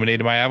Kraken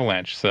eliminated my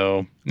Avalanche.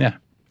 So yeah,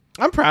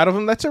 I'm proud of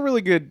them. That's a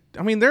really good.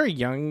 I mean, they're a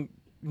young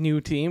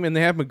new team, and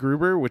they have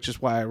McGruber, which is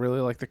why I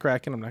really like the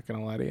Kraken. I'm not going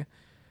to lie to you.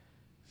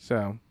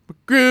 So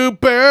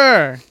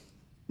McGruber.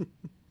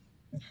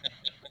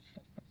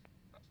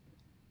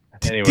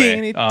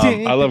 Anyway,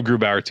 I love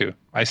Grubauer too.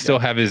 I still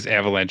have his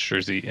Avalanche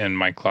jersey in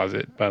my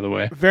closet, by the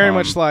way. Very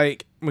much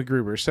like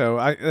McGruber. So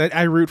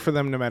I root for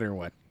them no matter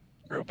what.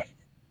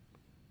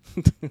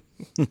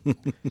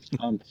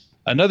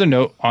 Another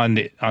note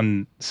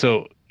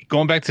so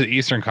going back to the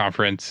Eastern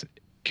Conference,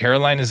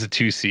 Carolina is a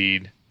 2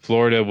 seed.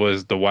 Florida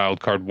was the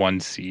wild card 1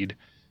 seed,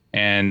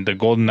 and the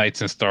Golden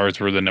Knights and Stars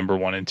were the number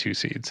 1 and 2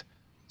 seeds.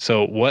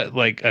 So what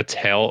a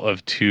tale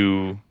of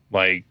 2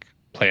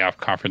 playoff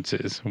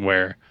conferences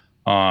where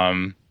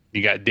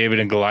you got David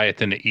and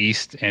Goliath in the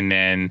East, and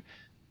then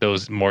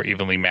those more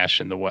evenly matched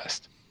in the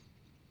West.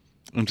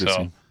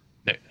 Interesting.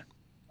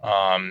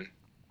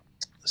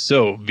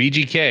 So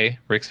VGK,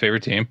 Rick's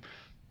favorite team,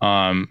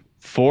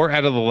 4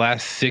 out of the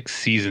last 6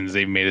 seasons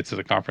they've made it to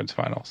the conference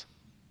finals.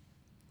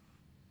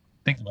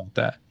 Think about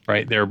that,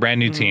 right? They're a brand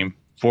new team.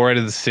 4 out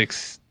of the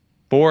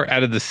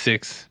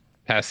 6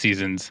 past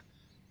seasons,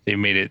 they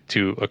made it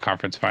to a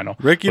conference final.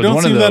 Rick, you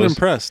don't seem that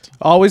impressed.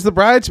 Always the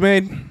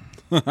bridesmaid.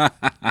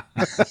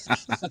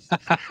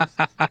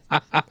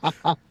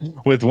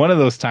 With one of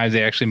those times,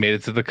 they actually made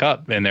it to the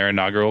Cup in their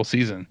inaugural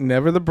season.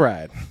 Never the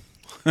bride.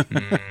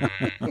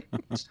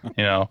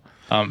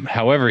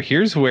 However,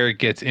 here's where it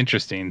gets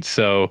interesting.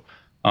 So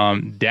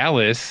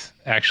Dallas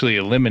actually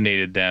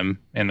eliminated them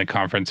in the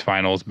conference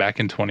finals back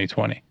in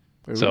 2020.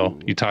 Ooh. So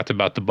you talked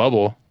about the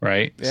bubble,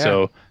 right? Yeah.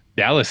 So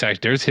Dallas,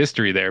 actually, there's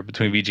history there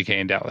between VGK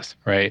and Dallas,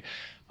 right?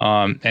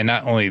 And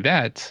not only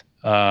that,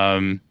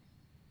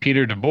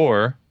 Peter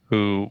DeBoer,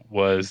 who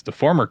was the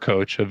former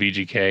coach of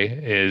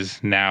VGK,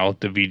 is now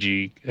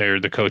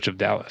the coach of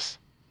Dallas.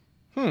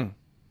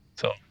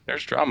 So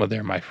there's drama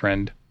there, my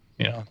friend.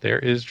 There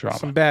is drama.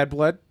 Some bad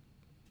blood.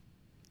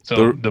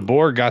 So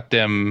DeBoer got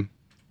them.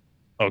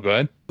 Oh, go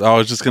ahead. I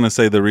was just going to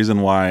say the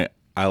reason why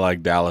I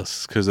like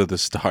Dallas because of the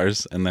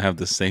Stars, and they have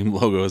the same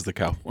logo as the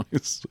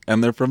Cowboys,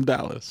 and they're from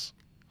Dallas.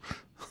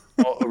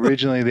 Well,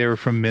 originally they were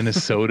from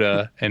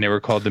Minnesota, and they were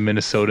called the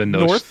Minnesota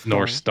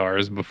North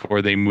Stars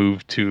before they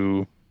moved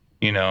to,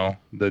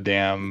 the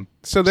damn.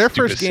 So their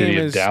first game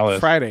is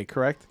Dallas. Friday,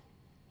 correct?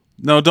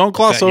 No, don't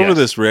gloss That- over yes.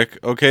 this, Rick.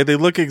 Okay, they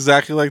look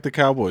exactly like the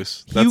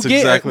Cowboys. That's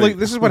exactly. Look,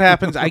 this is what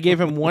happens. I gave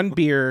him one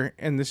beer,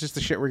 and this is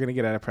the shit we're gonna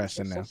get out of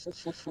Preston now.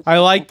 I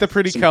like the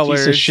pretty colors.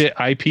 Piece of shit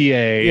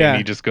IPA, Yeah. and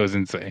he just goes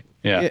insane.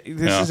 Yeah,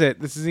 This is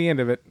it. This is the end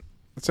of it.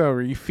 It's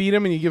over. You feed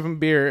him and you give him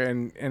beer,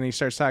 and he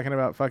starts talking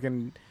about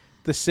fucking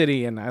the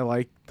city, and I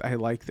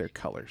like their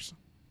colors.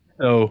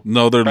 So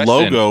no, their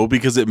Preston. logo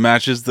because it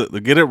matches the.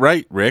 Get it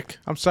right, Rick.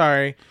 I'm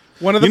sorry.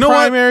 One of the You know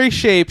what? primary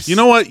shapes. You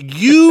know what?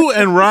 You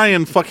and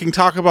Ryan fucking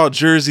talk about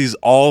jerseys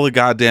all the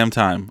goddamn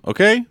time.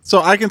 Okay,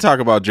 so I can talk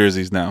about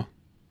jerseys now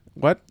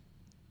what?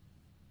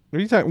 What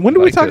are you talking? When do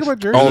we Like talk this. about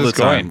jerseys? all the this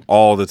going? time.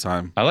 All the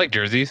time. I like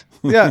jerseys.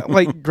 Yeah,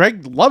 like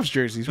Greg loves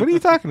jerseys. What are you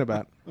talking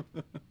about?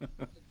 All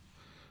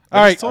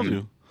I right, just told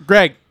you.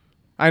 Greg.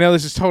 I know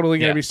this is totally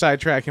going to Yeah. be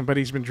sidetracking, but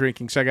he's been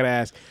drinking, so I got to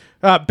ask.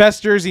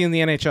 Best jersey in the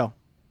NHL.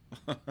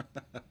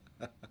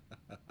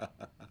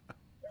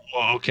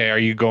 Well, okay, are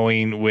you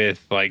going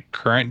with like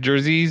current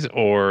jerseys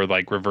or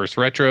like reverse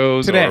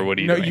retros Today. or what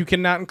are you No, doing? you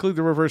cannot include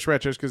the reverse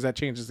retros because that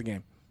changes the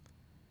game.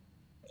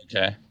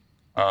 Okay.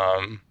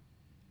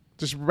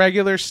 Just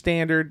regular,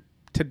 standard,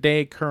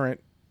 today,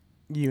 current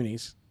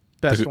unis.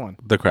 Best one.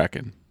 The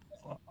Kraken.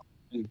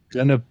 I'm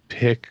gonna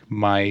pick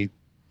my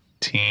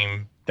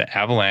team, the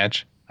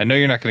Avalanche. I know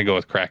you're not gonna go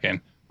with Kraken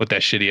with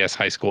that shitty ass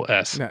high school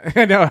S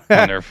No, no. on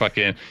their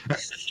fucking.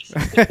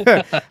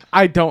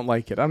 I don't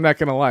like it. I'm not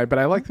going to lie, but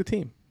I like the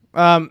team.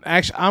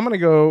 Actually, I'm going to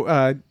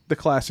go the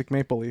classic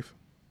Maple Leaf.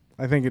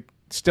 I think it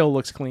still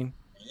looks clean.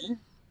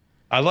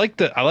 I like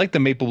the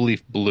Maple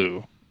Leaf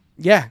blue.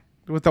 Yeah,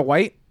 with the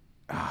white.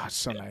 Oh, it's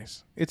so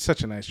nice. It's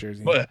such a nice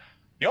jersey. But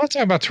you want to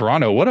talk about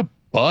Toronto? What a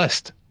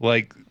bust!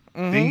 Like,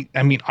 I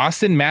mean,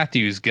 Austin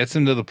Matthews gets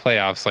them to the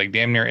playoffs like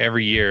damn near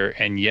every year,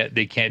 and yet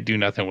they can't do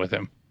nothing with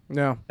him.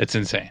 No. It's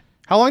insane.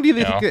 How long do you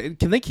No. think?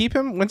 Can they keep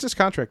him? When's his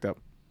contract up?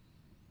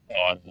 Oh,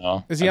 I don't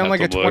know. Is he I'd on like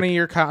a have to look.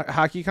 20-year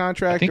hockey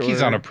contract? I think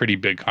he's or- on a pretty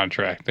big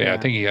contract. Yeah, Yeah. I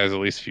think he has at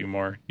least a few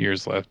more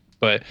years left.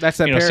 But That's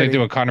that same parity. thing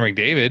with Connor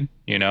McDavid.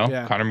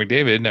 Yeah. Connor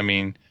McDavid. I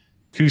mean,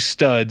 two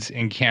studs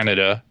in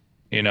Canada.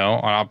 On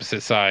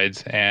opposite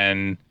sides,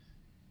 and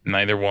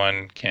neither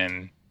one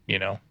can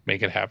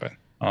make it happen.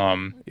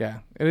 Yeah,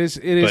 it is.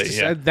 It is. But,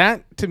 yeah.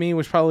 That to me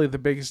was probably the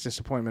biggest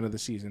disappointment of the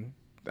season.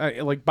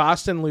 Like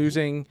Boston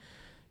losing,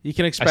 you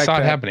can expect I saw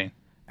that. it happening.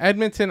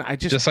 Edmonton, I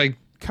just Just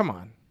come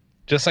on.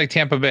 like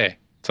Tampa Bay.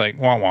 It's like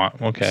wah. Okay.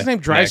 What's his name?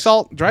 next.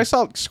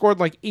 Drysdale scored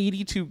like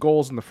 82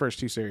 goals in the first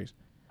two series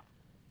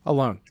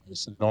alone.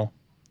 No.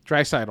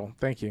 Draisaitl,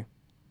 thank you.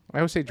 I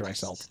always say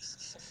Drysdale.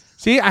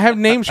 See, I have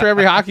names for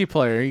every hockey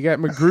player. You got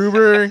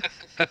McGruber.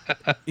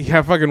 You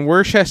have fucking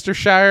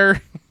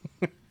Worcestershire.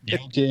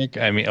 Jokic.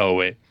 I mean, oh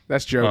wait.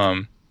 That's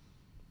joke.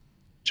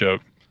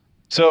 Joke.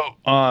 So,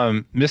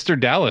 Mr.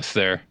 Dallas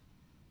there,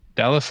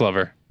 Dallas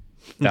lover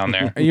down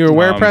there. Are you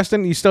aware,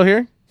 Preston? You still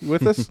here? You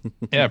with us?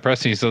 Yeah,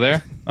 Preston, you still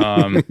there?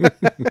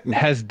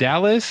 Has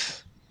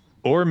Dallas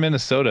or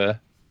Minnesota,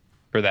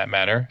 for that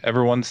matter,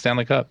 ever won the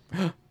Stanley Cup?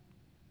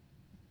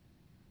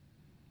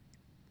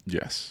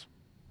 Yes.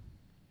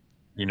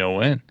 You know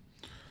when?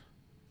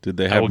 Did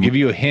they I have? will give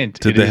you a hint.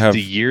 Did It they is have-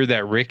 the year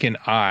that Rick and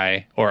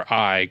I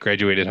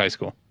graduated high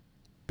school.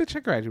 Bitch, I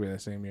graduated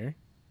that same year.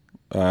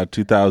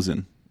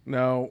 2000.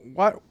 No.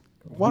 What?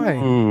 Why?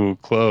 Ooh,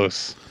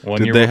 close. One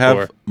Did year they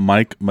before. have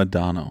Mike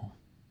Modano?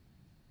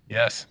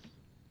 Yes.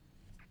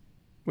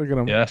 Look at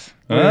him. Yes.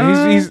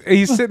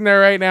 He's sitting there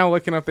right now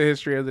looking up the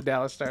history of the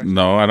Dallas Stars.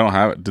 No, I don't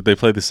have it. Did they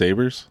play the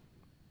Sabres?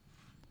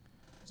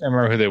 I don't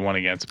remember who they won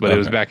against, but it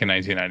was Okay. back in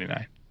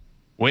 1999.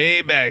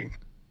 Way back.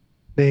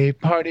 They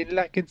partied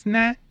like it's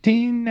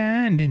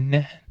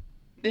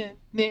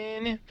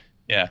 1999.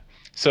 Yeah.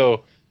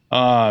 So,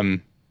 so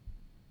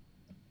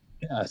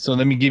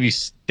let me give you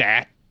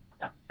stat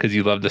because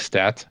you love the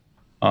stats.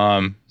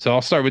 So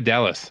I'll start with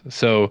Dallas.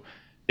 So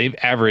they've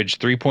averaged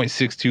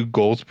 3.62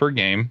 goals per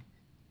game.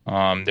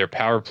 Their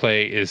power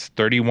play is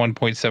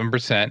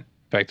 31.7%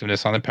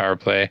 effectiveness on the power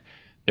play.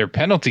 Their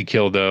penalty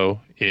kill, though,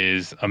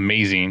 is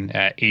amazing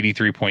at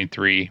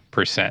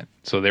 83.3%.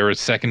 So they were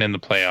second in the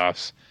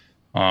playoffs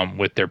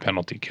with their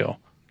penalty kill.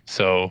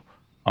 So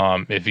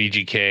if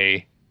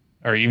VGK,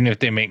 or even if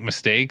they make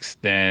mistakes,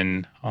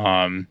 then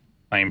I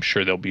am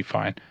sure they'll be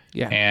fine.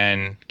 Yeah.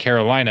 And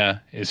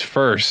Carolina is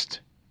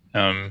first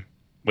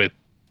with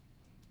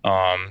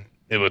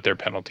their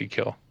penalty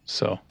kill.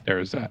 So there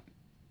is that.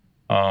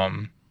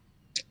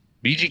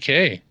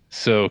 VGK,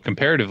 so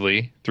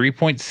comparatively,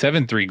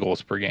 3.73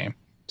 goals per game.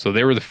 So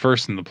they were the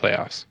first in the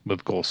playoffs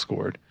with goals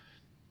scored.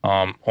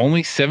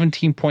 Only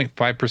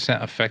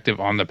 17.5% effective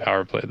on the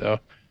power play, though.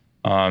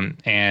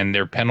 And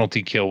their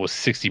penalty kill was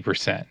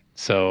 60%.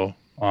 So,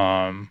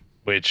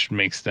 which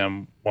makes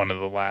them one of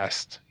the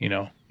last,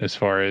 as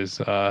far as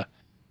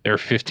they're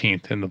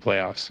 15th in the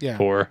playoffs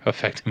for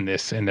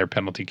effectiveness in their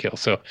penalty kill.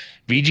 So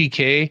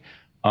VGK,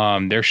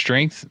 their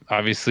strength,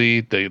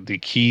 obviously, the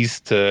keys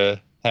to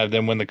have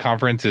them win the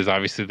conference is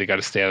obviously they got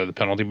to stay out of the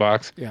penalty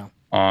box. Yeah.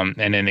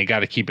 And then they got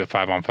to keep it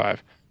 5-on-5.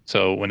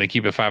 So when they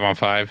keep it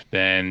 5-on-5,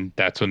 then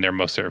that's when they're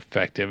most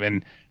effective.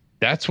 And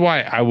That's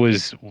why I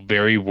was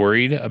very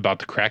worried about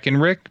the Kraken,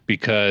 Rick,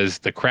 because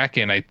the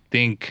Kraken, I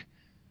think,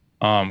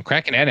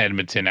 Kraken and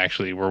Edmonton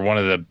actually were one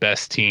of the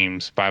best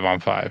teams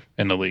 5-on-5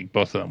 in the league.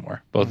 Both of them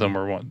were. Both of them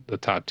were one of the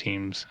top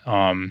teams,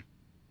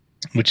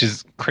 which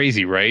is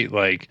crazy, right?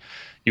 Like,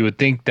 you would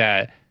think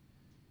that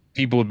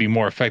people would be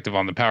more effective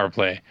on the power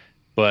play,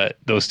 but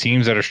those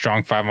teams that are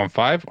strong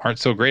 5-on-5 aren't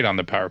so great on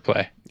the power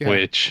play,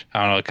 which, I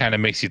don't know, it kind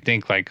of makes you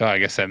think like, oh, I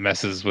guess that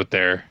messes with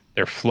their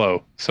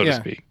flow, so to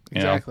speak.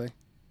 Exactly.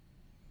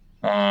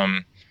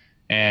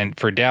 And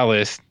for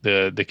Dallas,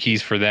 the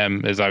keys for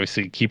them is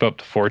obviously keep up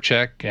the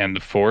forecheck and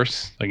the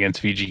force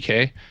against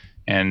VGK,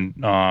 and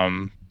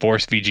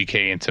force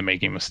VGK into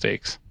making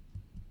mistakes,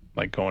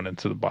 like going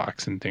into the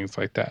box and things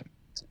like that.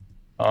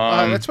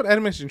 That's what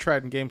Edmonton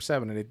tried in Game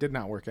 7, and it did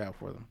not work out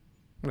for them.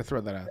 I'm going to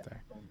throw that out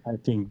there. I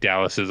think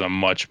Dallas is a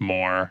much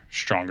more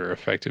stronger,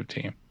 effective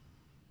team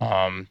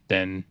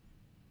than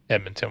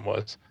Edmonton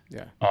was.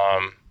 Yeah.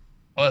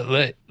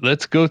 But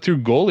let's go through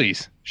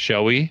goalies,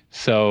 shall we?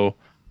 So,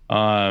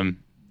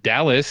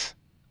 Dallas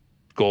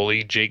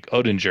goalie Jake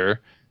Oettinger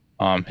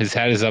has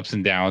had his ups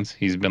and downs.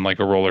 He's been like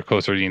a roller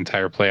coaster the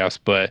entire playoffs,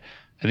 but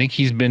I think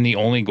he's been the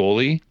only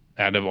goalie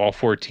out of all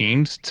 4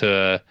 teams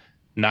to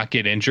not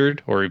get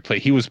injured or replay.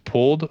 He was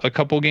pulled a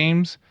couple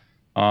games.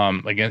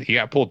 He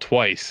got pulled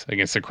twice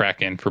against the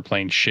Kraken for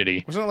playing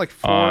shitty. Wasn't it like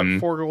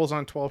 4 goals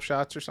on 12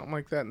 shots or something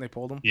like that, and they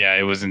pulled him? Yeah,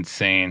 it was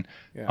insane.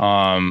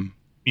 Yeah.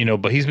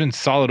 But he's been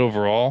solid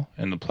overall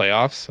in the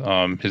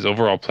playoffs. His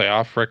overall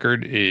playoff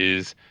record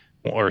is,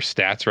 or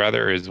stats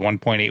rather, is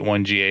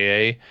 1.81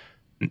 GAA,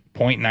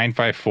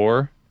 0.954,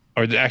 or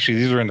actually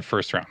these were in the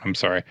first round. I'm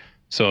sorry.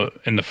 So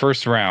in the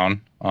first round,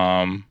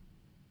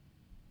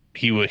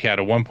 he had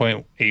a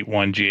 1.81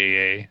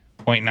 GAA,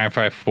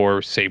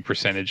 0.954 save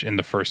percentage in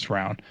the first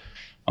round.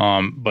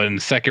 But in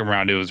the second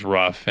round, it was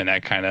rough, and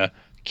that kind of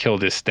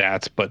killed his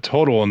stats. But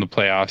total in the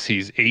playoffs,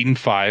 he's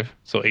 8-5,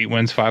 so 8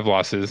 wins, 5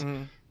 losses.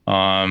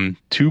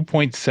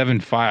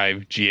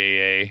 2.75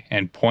 GAA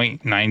and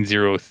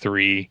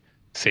 0.903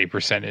 save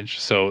percentage.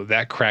 So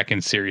that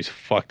Kraken series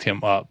fucked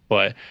him up.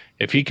 But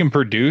if he can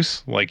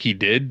produce like he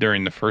did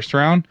during the first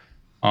round,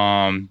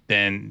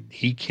 then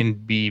he can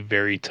be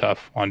very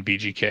tough on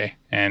VGK.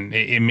 And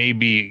it may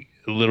be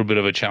a little bit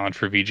of a challenge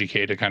for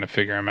VGK to kind of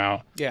figure him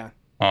out. Yeah.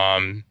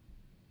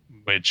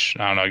 Which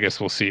I don't know. I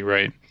guess we'll see,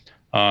 right?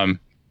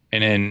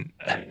 And then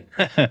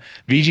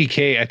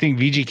VGK, I think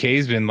VGK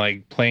has been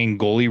like playing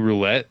goalie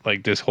roulette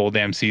like this whole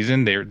damn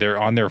season. They're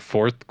on their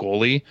 4th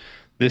goalie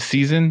this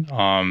season.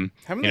 Haven't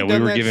they done we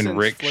were that giving since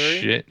Rick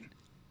Fleury? shit.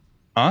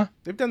 Huh?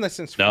 They've done that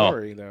since No.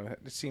 Fleury, though.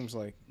 It seems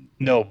like.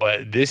 No,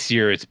 but this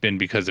year it's been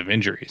because of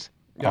injuries.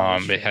 Yeah,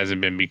 It hasn't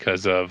been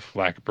because of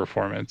lack of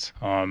performance.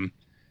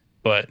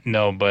 But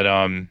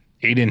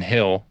Aiden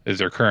Hill is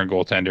their current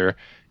goaltender,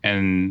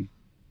 and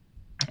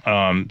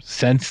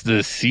since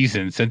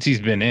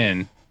he's been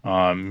in,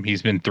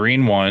 he's been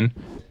 3-1.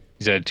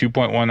 He's at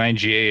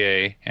 2.19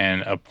 GAA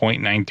and a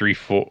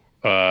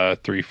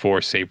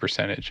 0.934 save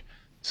percentage.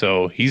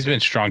 So he's been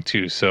strong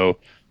too. So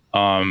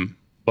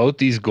both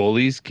these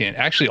goalies can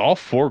actually, all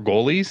 4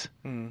 goalies,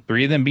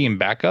 3 of them being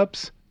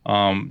backups,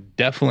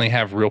 definitely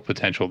have real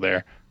potential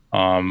there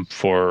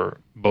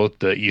for both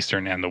the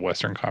Eastern and the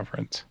Western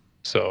Conference.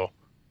 So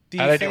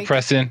how'd I do,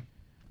 Preston?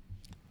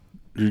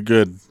 You're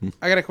good.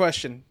 I got a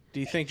question. Do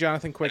you think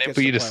Jonathan Quick I gets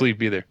didn't put you to play?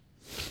 sleep either.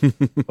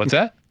 What's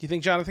that? Do you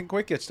think Jonathan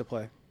Quick gets to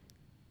play?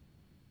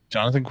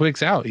 Jonathan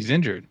Quick's out. He's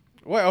injured.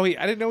 Well, I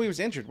didn't know he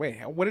was injured.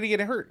 Wait, what did he get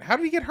hurt? How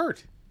did he get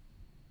hurt?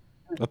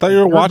 I thought you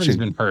were He's watching.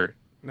 been hurt.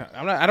 No,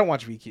 I'm not. I don't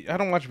watch VGK. I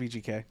don't watch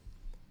VGK.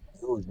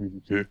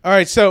 All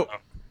right, so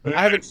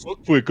I haven't.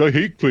 Fuck Quick. I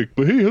hate Quick,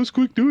 but hey, how's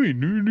Quick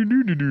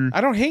doing? I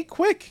don't hate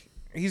Quick.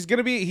 He's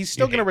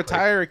still gonna hate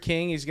retire a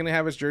King. He's gonna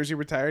have his jersey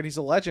retired. He's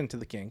a legend to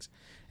the Kings,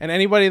 and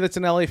anybody that's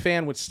an LA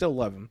fan would still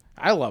love him.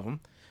 I love him.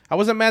 I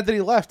wasn't mad that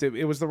he left.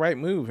 It was the right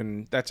move,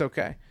 and that's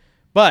okay.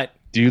 But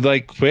Do you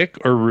like Quick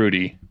or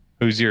Rudy?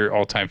 Who's your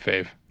all-time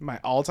fave? my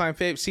all-time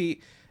fave.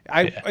 See,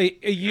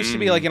 it used to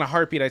be like in a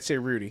heartbeat I'd say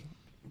Rudy,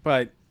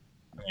 but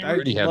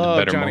Rudy I had the love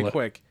better Johnny mullet.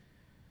 Quick.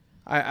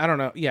 I don't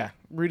know. Yeah,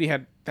 Rudy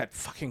had that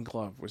fucking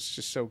glove was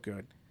just so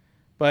good.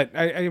 But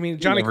I mean,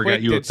 Johnny never Quick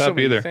got you did hooked so up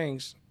many either.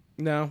 things.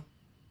 No.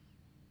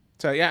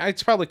 So yeah,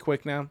 it's probably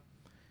Quick now,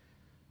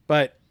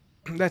 but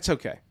that's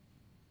okay.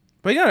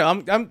 But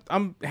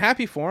I'm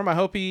happy for him. I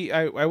hope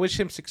I wish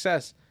him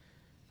success.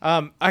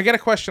 I got a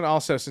question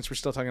also, since we're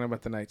still talking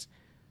about the Knights.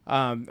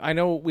 I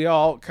know we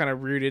all kind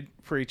of rooted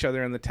for each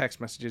other in the text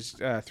messages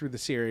through the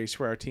series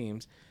for our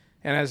teams,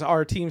 and as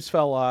our teams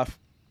fell off,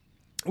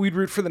 we'd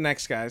root for the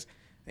next guys.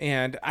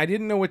 And I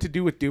didn't know what to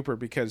do with Duper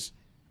because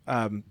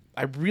I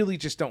really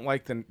just don't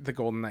like the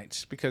Golden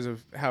Knights because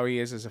of how he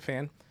is as a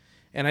fan.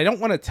 And I don't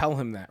want to tell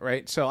him that,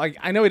 right? So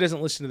I know he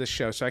doesn't listen to this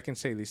show, so I can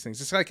say these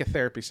things. It's like a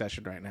therapy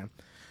session right now.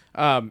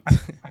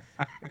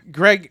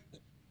 Greg,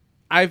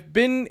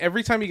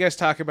 every time you guys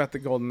talk about the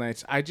Golden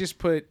Knights, I just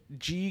put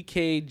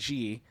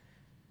GKG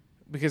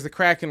because the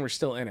Kraken were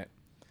still in it.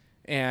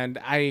 And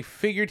I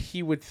figured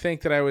he would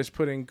think that I was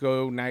putting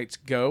Go Knights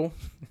Go.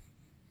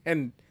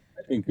 And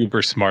I think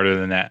Cooper's smarter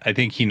than that. I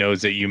think he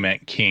knows that you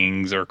meant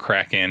kings or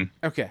kraken,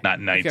 not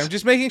knights. Okay, I'm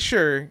just making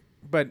sure.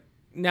 But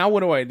now what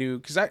do I do?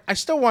 Because I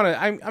still want to.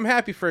 I'm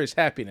happy for his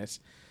happiness,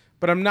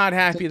 but I'm not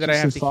happy that I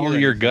have to follow hear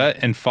your anything. gut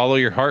and follow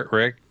your heart,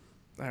 Rick.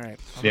 All right.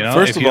 You know,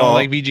 First if of you don't all,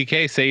 like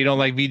VGK, say you don't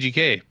like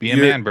VGK. Be a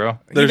man, bro.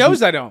 He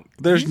knows I don't.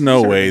 There's He's no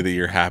sure. way that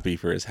you're happy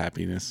for his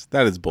happiness.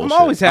 That is bullshit.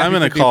 always happy I'm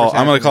gonna for Duper's call a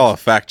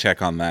happiness. fact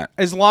check on that.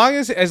 As long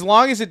as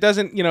it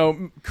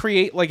doesn't,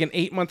 create like an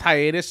 8-month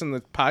hiatus in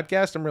the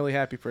podcast, I'm really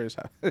happy for his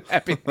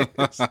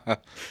happiness.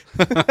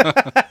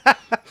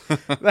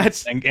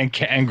 That's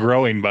and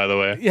growing, by the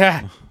way.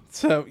 yeah.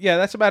 So yeah,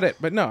 that's about it.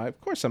 But no, of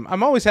course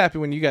I'm always happy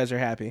when you guys are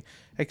happy,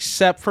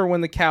 except for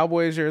when the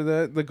Cowboys or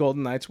the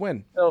Golden Knights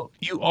win. So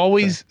you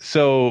always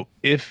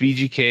if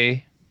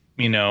VGK,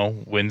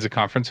 wins the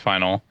conference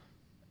final,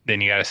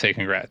 then you got to say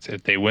congrats.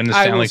 If they win the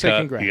I will Stanley say Cup,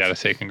 congrats. you got to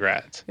say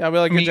congrats. Yeah, I'll be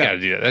like, I mean, good you job. got to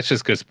do that. That's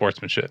just good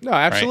sportsmanship. No,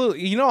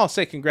 absolutely. I'll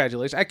say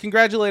congratulations. I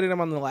congratulated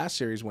him on the last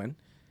series win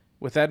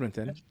with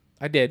Edmonton.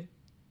 I did.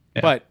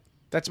 Yeah. But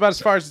that's about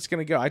as far as it's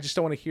going to go. I just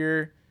don't want to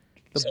hear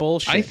the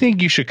bullshit. I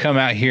think you should come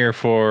out here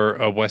for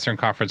a Western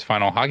Conference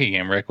final hockey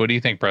game, Rick. What do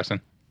you think, Preston?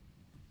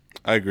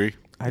 I agree.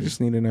 I just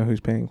need to know who's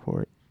paying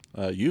for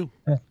it. You.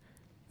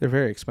 They're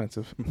very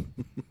expensive.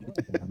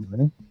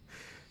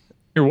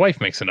 Your wife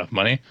makes enough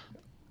money.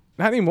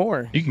 Not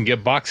anymore. You can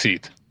get box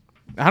seats.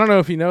 I don't know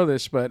if you know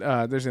this, but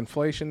there's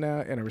inflation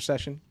now and a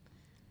recession.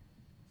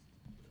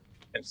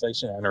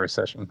 Inflation and a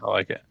recession. I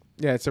like it.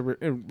 Yeah, it's a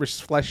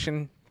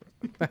recession.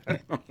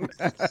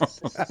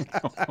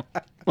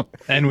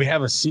 And we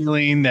have a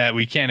ceiling that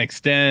we can't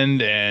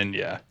extend, and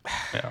yeah.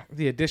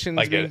 The addition's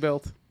I get being it.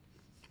 built.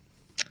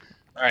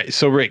 All right,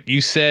 so Rick,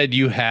 you said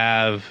you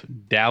have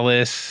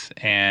Dallas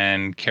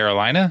and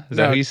Carolina. Is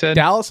that what you said?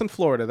 Dallas and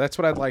Florida. That's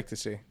what I'd like to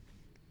see.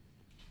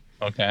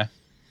 Okay.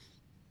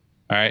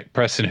 All right,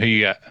 Preston, who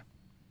you got?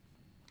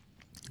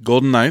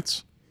 Golden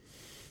Knights.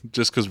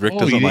 Just because Rick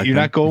doesn't like you're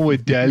them. not going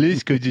with Dallas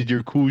because it's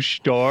your cool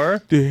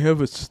star? They have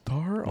a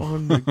star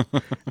on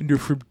the, and they're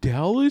from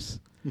Dallas.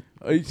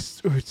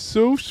 It's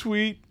so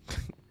sweet.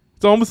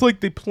 It's almost like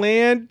they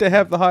planned to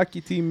have the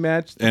hockey team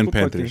match the And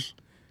football Panthers. team.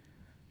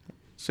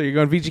 So you're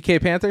going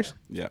VGK Panthers?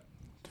 Yeah.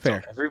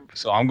 Fair.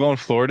 So I'm going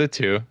Florida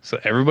too. So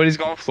everybody's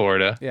going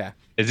Florida. Yeah.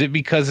 Is it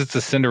because it's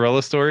a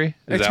Cinderella story?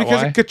 Is It's that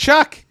because why? of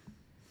Kachuk.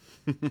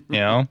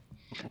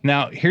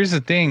 Now, here's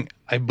the thing.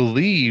 I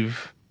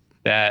believe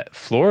that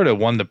Florida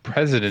won the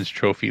President's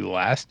Trophy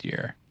last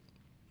year.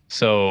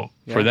 So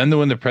for them to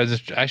win the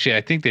President's... Actually,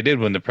 I think they did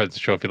win the President's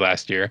Trophy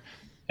last year.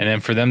 And then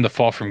for them to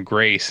fall from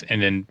grace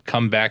and then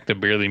come back to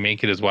barely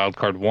make it as Wild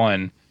Card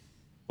 1,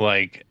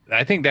 I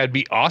think that'd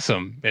be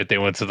awesome if they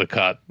went to the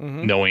Cup,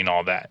 knowing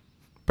all that.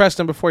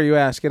 Preston, before you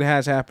ask, it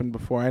has happened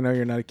before. I know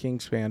you're not a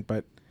Kings fan,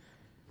 but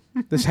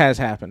this has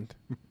happened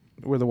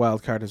where the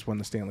wild card has won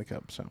the Stanley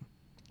Cup. So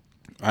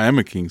I am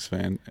a Kings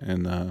fan,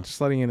 and just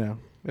letting you know,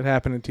 it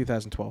happened in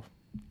 2012.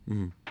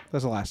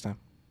 That's the last time.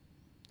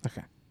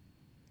 Okay,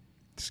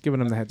 just giving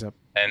them the heads up.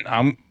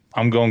 And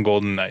I'm going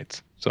Golden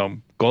Knights. So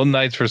Golden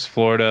Knights versus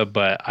Florida,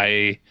 but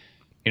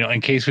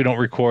in case we don't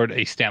record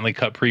a Stanley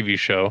Cup preview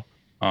show,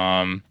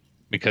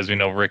 because we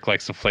know Rick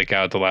likes to flake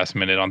out at the last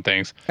minute on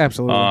things.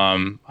 Absolutely.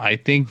 I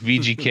think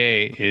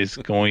VGK is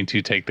going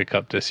to take the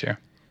cup this year.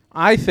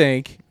 I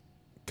think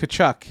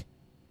Kachuk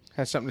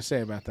has something to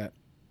say about that.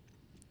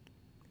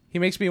 He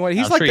makes me want.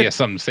 He's I'm like sure the, he has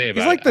something to say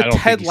about he's like it. the I don't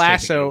think Ted he's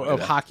Lasso taking it of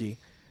away. hockey.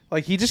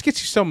 Like he just gets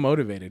you so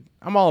motivated.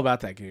 I'm all about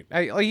that dude.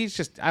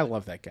 I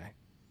love that guy.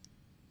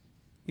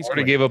 He's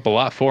Florida great. gave up a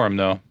lot for him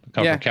though, to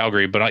come Yeah. from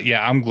Calgary. But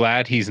I'm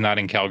glad he's not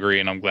in Calgary,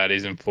 and I'm glad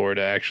he's in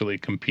Florida actually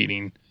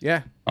competing.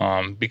 Yeah.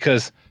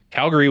 Because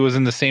Calgary was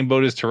in the same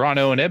boat as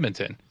Toronto and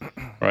Edmonton,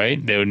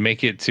 right? They would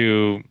make it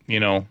to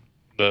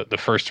the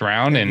first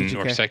round or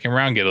VGK. second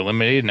round, get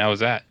eliminated, and that was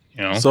that.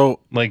 so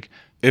like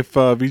if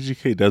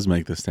VGK does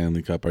make the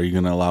Stanley Cup, are you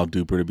going to allow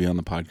Duper to be on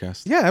the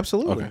podcast? Yeah,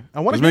 absolutely. Okay. I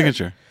want Just to making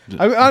sure.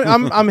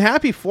 I'm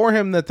happy for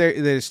him that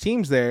his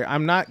team's there.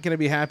 I'm not going to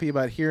be happy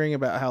about hearing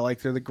about how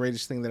they're the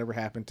greatest thing that ever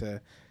happened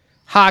to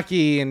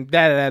hockey and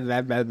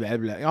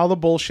all the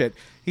bullshit.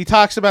 He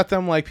talks about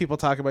them like people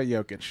talk about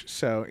Jokic.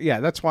 So yeah,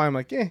 that's why I'm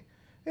like, I'm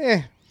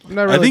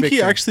not really. I think big he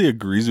fan. actually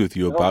agrees with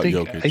you about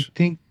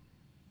Jokic.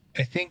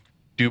 I think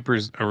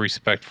Duper's a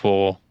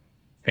respectful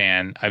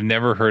fan. I've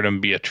never heard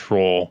him be a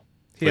troll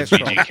with He is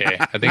troll.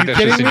 VGK. I think that's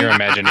kidding just in me? your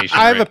imagination.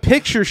 I have a Rick.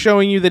 picture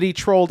showing you that he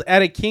trolled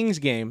at a Kings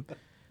game.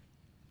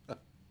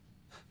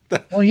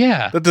 Well,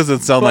 yeah. That doesn't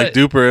sound like But-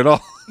 Duper at all.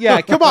 Yeah,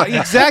 come on,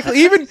 exactly.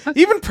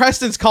 Even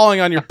Preston's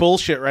calling on your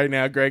bullshit right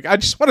now, Greg. I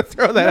just want to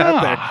throw that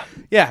out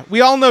there. Yeah,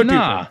 we all know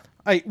Nah.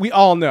 Duper. We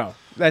all know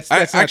that's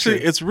not Actually,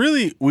 true. it's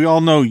really, we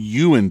all know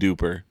you and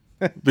Duper.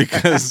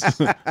 Because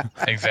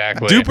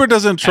Exactly. Duper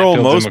doesn't troll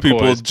Hatfields most and people,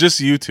 McCoys. just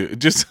you two.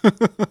 Just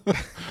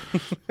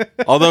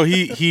although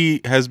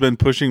he has been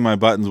pushing my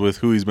buttons with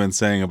who he's been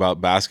saying about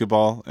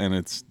basketball, and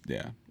it's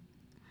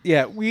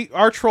Yeah,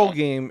 our troll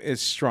game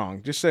is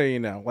strong. Just so you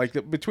know,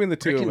 between the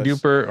two Rick of and us.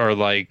 Duper are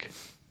like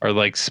are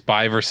like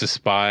spy versus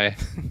spy,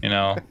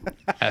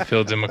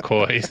 Hatfields and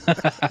McCoys.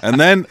 And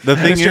then the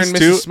thing Mr. is and Mrs.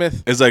 too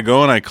Smith. is I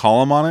go and I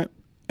call him on it,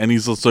 and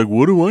he's just like,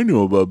 "What do I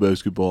know about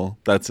basketball?"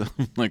 That's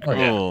like,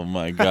 yeah. oh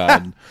my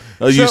god,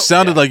 you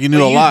sounded like you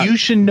knew a You- lot. You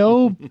should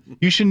know.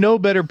 You should know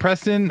better,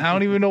 Preston. I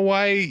don't even know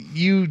why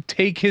you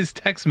take his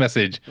text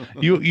message.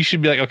 You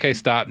should be like, okay,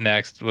 stop.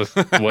 Next,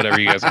 whatever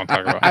you guys want to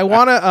talk about. I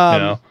want to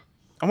know?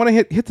 I want to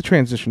hit the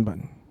transition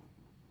button.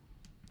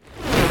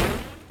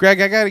 Greg,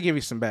 I got to give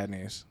you some bad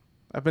news.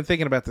 I've been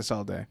thinking about this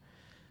all day.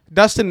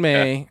 Dustin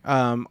May,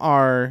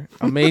 our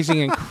amazing,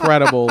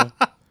 incredible,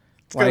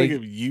 Gotta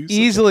give you some-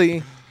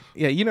 easily.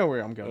 Yeah, you know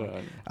where I'm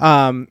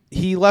going.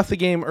 He left the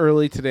game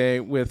early today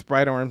with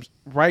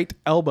right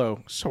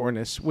elbow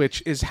soreness,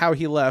 which is how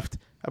he left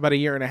about a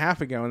year and a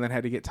half ago, and then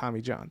had to get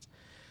Tommy John's.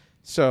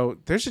 So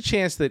there's a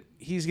chance that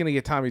he's going to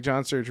get Tommy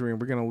John surgery,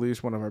 and we're going to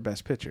lose one of our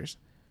best pitchers.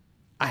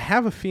 I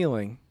have a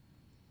feeling.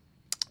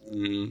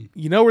 You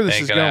know where this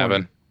Ain't is gonna going.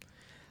 happen.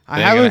 I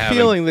Ain't have gonna a happen.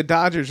 feeling the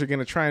Dodgers are going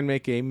to try and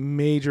make a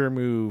major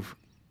move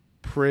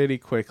pretty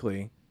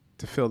quickly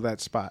to fill that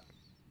spot.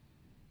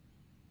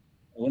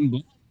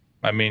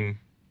 I mean,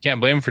 can't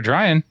blame him for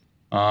trying.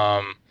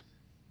 I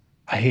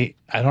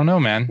don't know,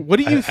 man. What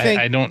do you think?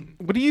 I don't.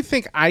 What do you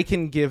think I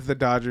can give the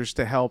Dodgers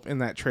to help in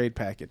that trade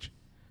package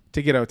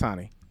to get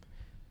Ohtani?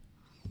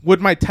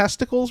 Would my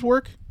testicles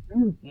work?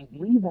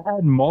 We've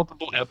had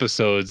multiple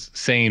episodes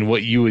saying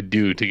what you would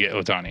do to get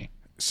Ohtani.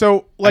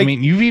 So, like, I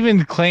mean, you've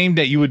even claimed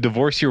that you would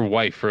divorce your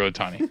wife for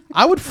Ohtani.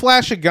 I would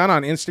flash a gun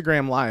on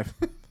Instagram Live.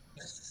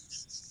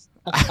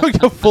 I would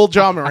go full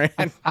John Moran.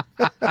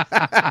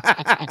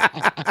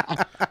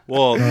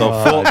 Well,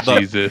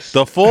 Jesus.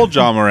 the full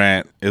John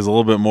Morant is a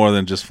little bit more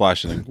than just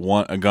flashing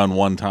a gun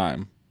one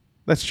time.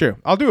 That's true.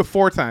 I'll do it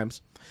 4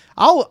 times.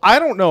 I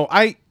don't know.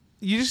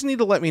 You just need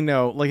to let me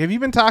know. Like, have you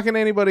been talking to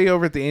anybody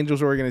over at the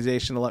Angels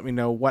organization to let me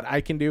know what I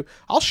can do?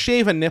 I'll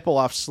shave a nipple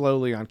off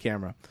slowly on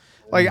camera.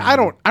 Like, I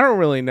don't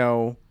really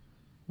know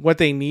what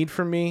they need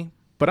from me,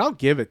 but I'll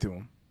give it to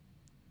them.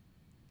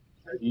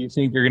 You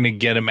think you're going to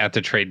get him at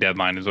the trade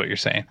deadline is what you're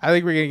saying? I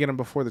think we're going to get him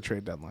before the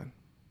trade deadline.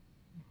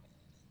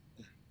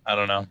 I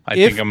don't know. I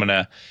think I'm going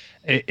to...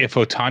 If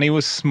Ohtani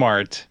was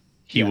smart,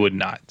 he would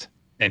not.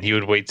 And he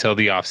would wait till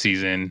the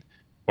offseason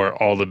where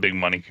all the big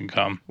money can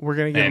come. We're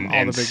going to give him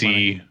all the big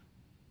money.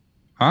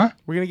 Huh?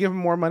 We're going to give him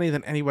more money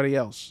than anybody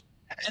else.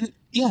 And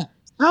yeah.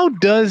 How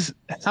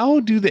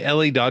do the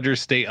LA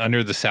Dodgers stay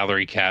under the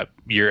salary cap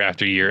year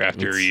after year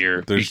after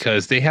year?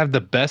 Because they have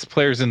the best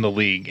players in the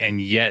league, and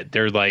yet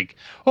they're like,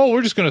 oh,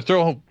 we're just going to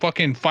throw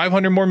fucking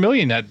 $500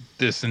 million at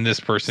this and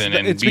this person,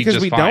 and It's be because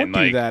just we fine.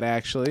 don't do that,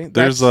 actually.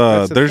 There's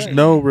That's the there's thing.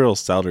 no real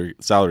salary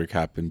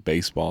cap in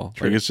baseball.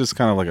 True. Like, it's just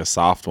kind of like a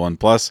soft one.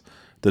 Plus,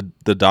 the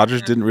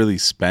Dodgers didn't really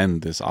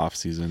spend this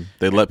offseason.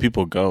 They let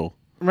people go.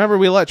 Remember,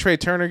 we let Trey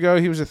Turner go.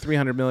 He was a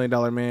 $300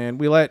 million man.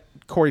 We let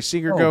Corey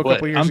Seager go a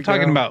couple years ago. I'm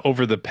talking about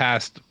over the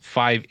past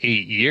 5-8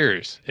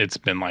 years. It's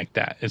been like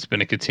that. It's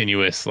been a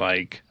continuous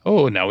like,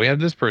 oh, now we have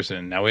this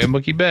person. Now we have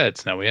Mookie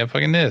Betts. Now we have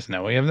fucking this.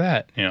 Now we have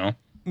that.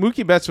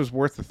 Mookie Betts was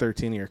worth the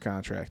 13-year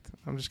contract.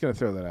 I'm just going to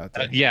throw that out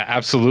there. Yeah,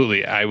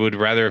 absolutely. I would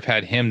rather have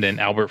had him than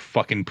Albert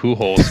fucking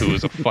Pujols, who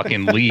was a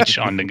fucking leech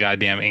on the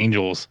goddamn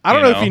Angels. I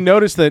don't know if you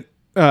noticed that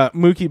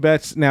Mookie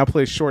Betts now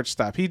plays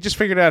shortstop. He just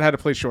figured out how to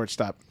play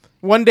shortstop.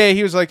 One day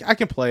he was like, I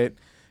can play it.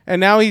 And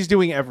now he's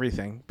doing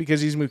everything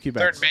because he's Mookie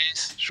Betts. Third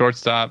base,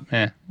 shortstop,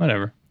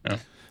 whatever.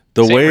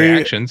 The Same way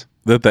reactions.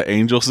 that the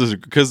Angels is,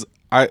 because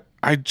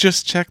I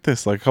just checked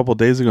this like a couple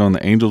days ago, and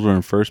the Angels were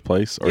in first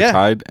place or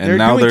tied, and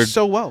now doing they're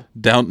so well.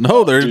 down.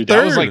 No, they're Dude, third.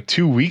 that was like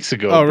 2 weeks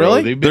ago. Oh,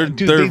 really?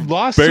 They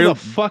lost to the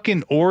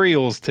fucking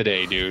Orioles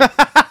today, dude.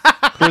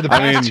 For the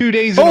past 2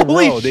 days in a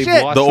holy row, they've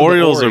shit. lost The to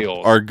Orioles the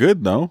Orioles. are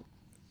good though.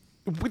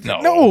 No.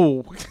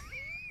 No.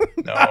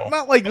 No.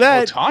 Not like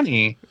that.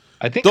 Ohtani.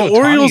 I think The Ohtani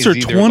Orioles are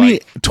is either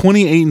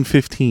 28 and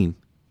 15.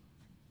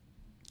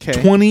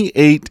 Okay.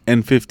 28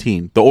 and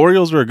 15. The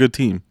Orioles are a good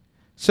team.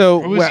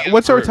 So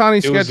what's our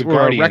Ohtani's schedule? schedule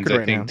record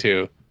right now?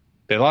 Too.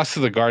 They lost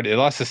to They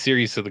lost the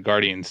series to the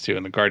Guardians too,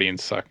 and the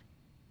Guardians suck.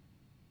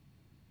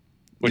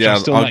 Which Yeah, I'm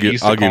still I'll not give-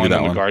 used I'll to give you calling that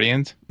them the one.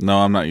 Guardians. No,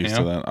 I'm not used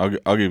to that.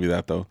 I'll give you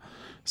that though.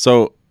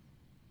 So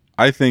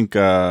I think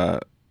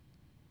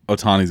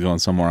Ohtani's going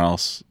somewhere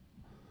else.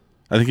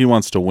 I think he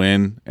wants to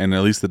win, and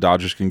at least the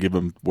Dodgers can give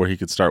him where he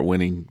could start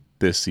winning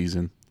this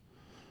season.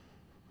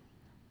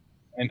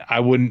 And I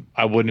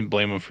wouldn't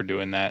blame him for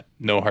doing that.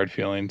 No hard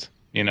feelings.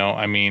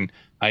 I mean,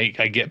 I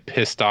get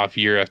pissed off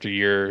year after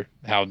year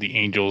how the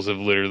Angels have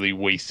literally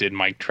wasted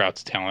Mike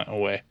Trout's talent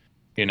away.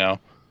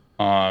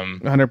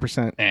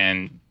 100%.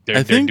 And I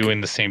they're think-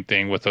 doing the same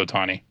thing with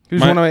Ohtani.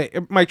 Who's one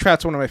of Mike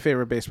Trout's one of my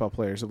favorite baseball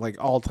players of like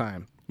all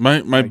time.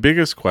 My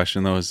biggest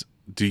question though is,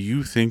 do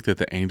you think that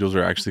the Angels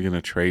are actually going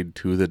to trade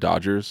to the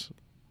Dodgers?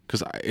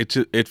 Because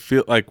it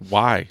feel like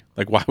why?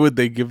 Like why would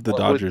they give the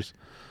Dodgers?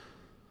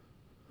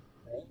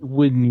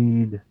 Would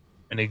need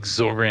an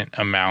exorbitant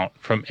amount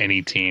from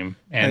any team,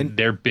 and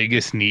their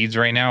biggest needs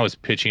right now is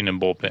pitching and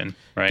bullpen.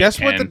 Right? Guess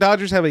what? The And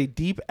Dodgers have a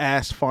deep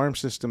ass farm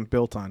system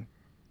built on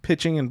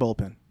pitching and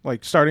bullpen,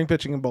 like starting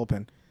pitching and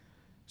bullpen.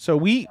 So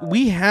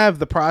we have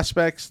the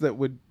prospects that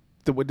would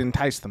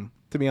entice them,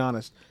 to be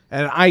honest.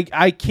 And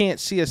I can't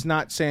see us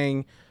not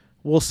saying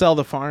we'll sell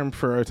the farm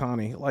for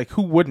Ohtani. Like,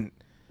 who wouldn't?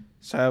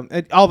 So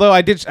although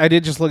I did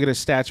just look at his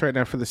stats right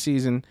now for the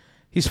season.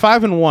 He's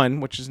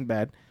 5-1, which isn't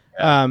bad.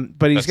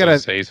 But he's got a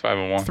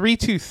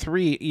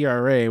 3.23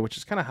 ERA, which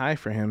is kind of high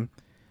for him.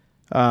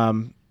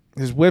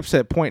 His whip's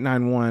at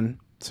 .91,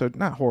 so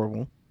not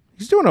horrible.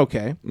 He's doing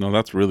okay. No,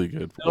 that's really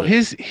good. No,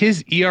 his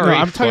ERA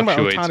I'm talking about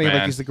fluctuates, Ohtani man.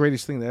 like he's the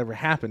greatest thing that ever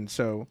happened.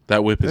 So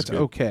that whip is that's good.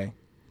 okay.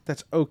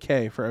 That's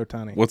okay for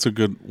Ohtani. What's a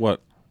good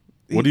what?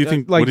 What do you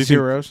think? Like what do you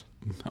zeros.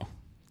 Think? No.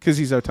 Because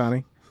he's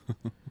Ohtani.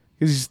 Because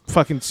he's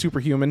fucking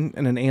superhuman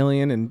and an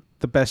alien and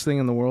the best thing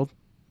in the world.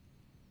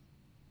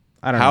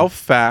 I don't know. How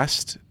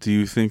fast do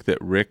you think that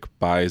Rick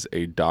buys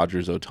a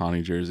Dodgers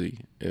Ohtani jersey?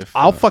 If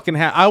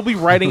I'll be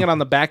writing it on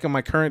the back of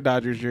my current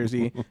Dodgers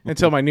jersey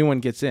until my new one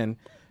gets in.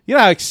 You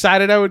know how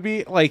excited I would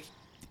be? Like,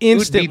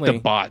 instantly. He would beat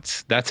the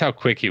bots. That's how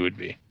quick he would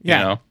be. Yeah,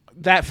 You know?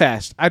 that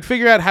fast. I'd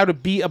figure out how to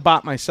be a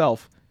bot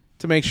myself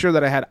to make sure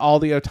that I had all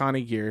the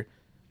Ohtani gear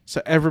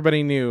so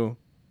everybody knew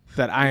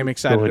that I am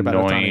excited So about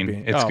annoying. Ohtani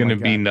being. It's going to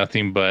be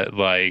nothing but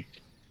like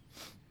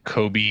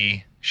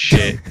Kobe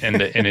shit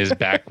in his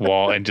back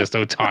wall and just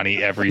Ohtani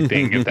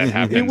everything if that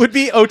happens. It would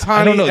be Ohtani.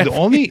 I don't know.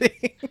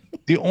 Everything.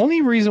 The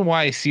only reason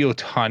why I see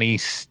Ohtani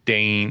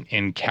staying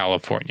in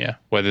California,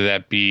 whether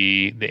that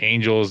be the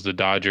Angels, the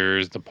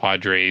Dodgers, the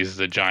Padres,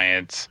 the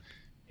Giants,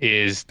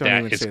 is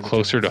that it's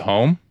closer to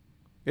home.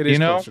 It is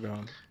closer to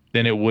home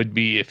than it would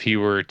be if he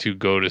were to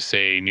go to,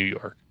 say, New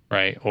York,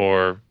 right,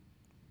 or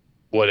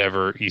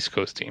whatever East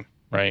Coast team,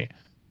 right?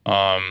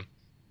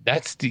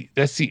 That's the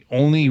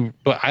only.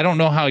 But I don't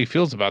know how he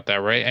feels about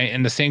that, right?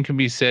 And the same can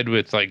be said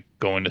with like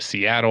going to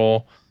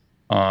Seattle.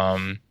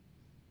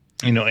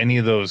 Any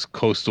of those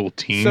coastal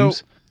teams.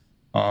 So,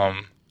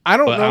 I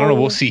don't know.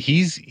 We'll see.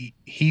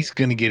 He's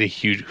going to get a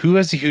huge. Who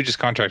has the hugest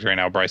contract right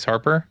now? Bryce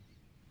Harper?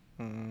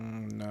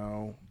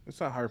 No, it's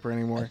not Harper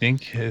anymore. I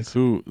think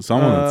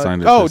someone that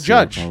signed it.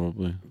 Judge.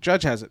 Probably.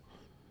 Judge has it.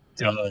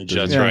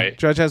 Judge, right?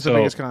 Judge has the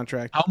biggest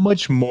contract. How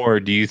much more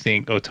do you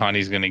think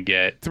Ohtani's going to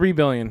get? $3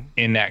 billion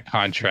in that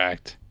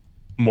contract,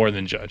 more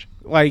than Judge.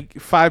 Like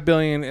 $5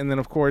 billion, and then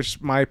of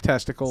course my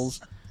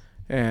testicles,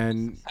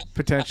 and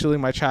potentially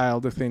my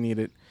child if they need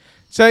it.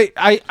 So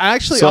I'll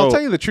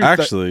tell you the truth.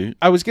 Actually,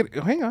 I was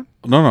getting. Hang on.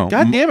 No.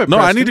 God damn it! No,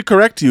 Preston. I need to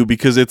correct you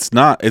because it's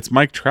not. It's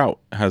Mike Trout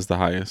has the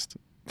highest.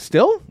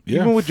 Still,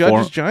 Yeah, even with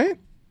Judge's giant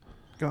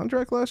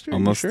contract last year.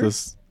 Unless sure?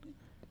 this.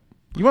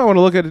 You might want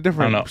to look at a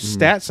different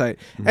stat site.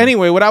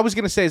 Anyway, what I was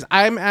going to say is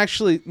I'm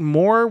actually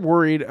more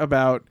worried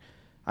about.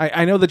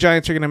 I know the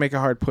Giants are going to make a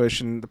hard push,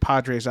 and the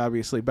Padres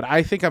obviously, but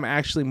I think I'm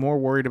actually more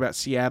worried about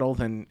Seattle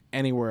than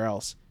anywhere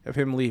else of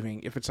him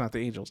leaving if it's not the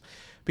Angels.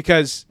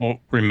 Because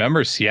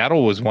remember,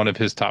 Seattle was one of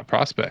his top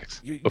prospects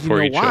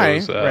before he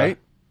chose. Right?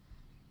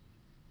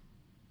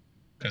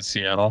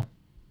 Seattle.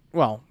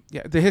 Well,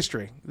 yeah, the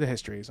history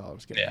is all I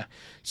was getting. Yeah.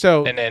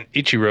 So and then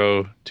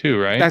Ichiro too,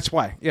 right? That's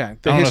why. Yeah, I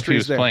don't know if he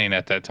was playing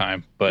at that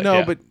time, but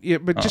no, yeah.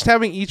 but just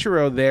having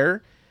Ichiro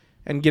there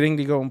and getting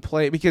to go and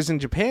play, because in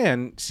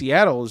Japan,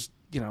 Seattle is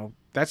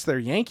that's their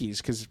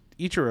Yankees because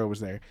Ichiro was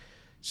there,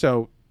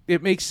 so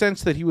it makes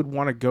sense that he would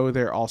want to go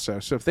there also.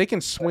 So if they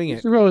can swing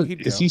it,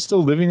 is he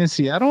still living in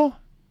Seattle?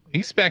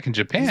 He's back in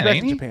Japan. He's back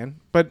in Japan,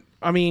 but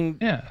I mean,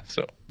 yeah.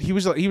 So he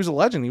was a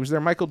legend. He was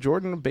their Michael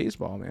Jordan of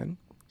baseball, man.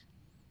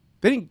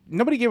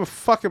 Nobody gave a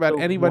fuck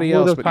about anybody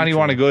else. How do you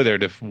want to go there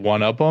to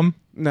one up him?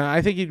 No,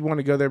 I think you'd want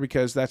to go there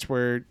because that's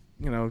where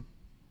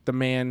the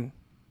man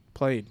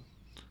played.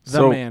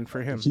 The man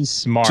for him. He's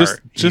smart.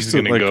 He's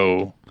gonna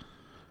go.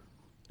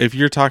 If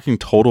you're talking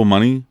total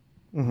money,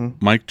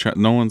 Mike Trout,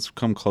 no one's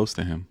come close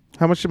to him.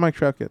 How much did Mike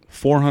Trout get?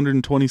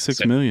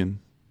 $426 million.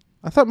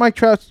 I thought Mike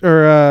Trout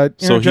or Aaron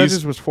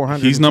Judge's was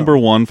 400. He's number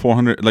one,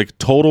 400, like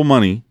total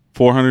money,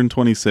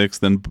 426.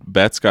 Then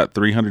Betts got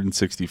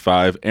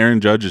 365.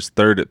 Aaron Judge is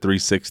third at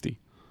 360.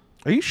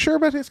 Are you sure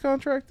about his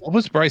contract? What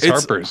was Bryce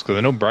Harper's? Because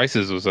I know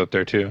Bryce's was up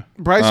there too.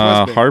 Bryce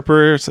was big.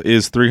 Harper's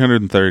is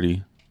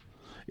 330.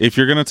 If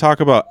you're going to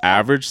talk about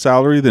average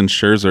salary, then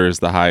Scherzer is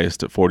the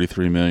highest at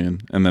 $43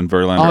 million, and then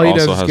Verlander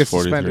also has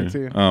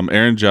 43.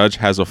 Aaron Judge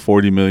has a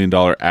 $40 million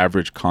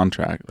average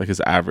contract, like his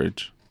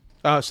average.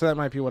 Oh, so that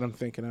might be what I'm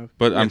thinking of.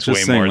 But I'm it's just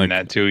way saying, more like, than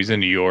that too. He's in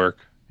New York.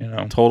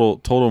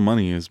 Total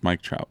money is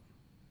Mike Trout.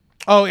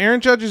 Oh, Aaron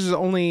Judge's is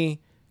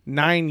only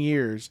 9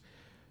 years,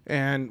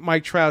 and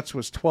Mike Trout's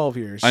was 12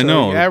 years. So I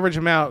know. You average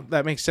them out,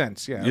 that makes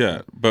sense. Yeah.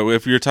 Yeah, but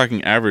if you're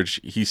talking average,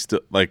 he's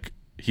still like.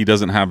 He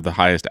doesn't have the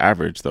highest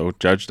average though.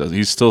 Judge does.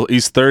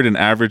 He's third in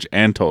average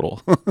and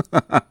total.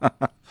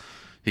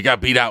 He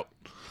got beat out.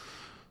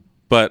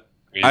 But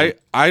I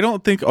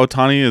don't think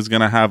Ohtani is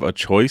going to have a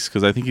choice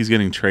because I think he's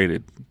getting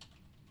traded.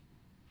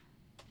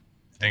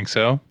 Think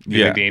so?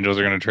 You think the Angels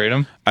are going to trade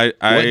him?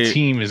 What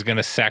team is going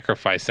to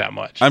sacrifice that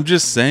much? I'm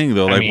just saying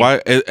though,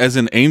 why as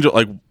an Angel,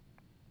 like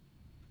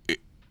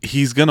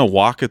he's going to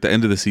walk at the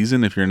end of the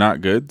season if you're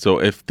not good. So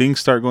if things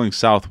start going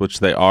south, which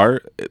they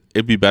are,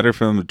 it'd be better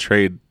for them to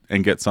trade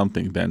and get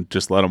something than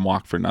just let him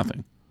walk for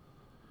nothing.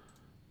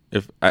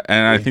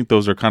 I think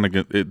those are kind of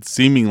good. It's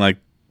seeming like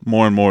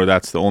more and more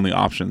that's the only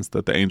options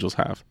that the Angels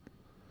have.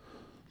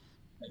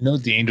 I know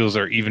the Angels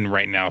are even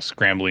right now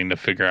scrambling to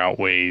figure out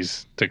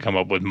ways to come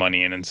up with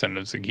money and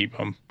incentives to keep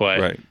him.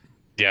 But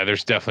yeah,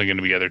 there's definitely going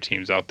to be other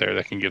teams out there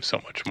that can give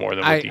so much more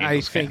than what the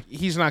Angels can. I think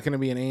he's not going to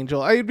be an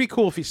Angel. It'd be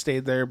cool if he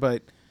stayed there,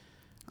 but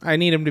I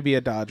need him to be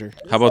a Dodger.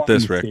 How about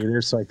this, Rick? Stay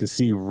there so I can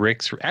see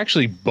Rick's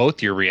actually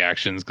both your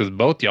reactions because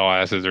both y'all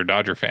asses are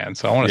Dodger fans.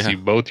 So I want to see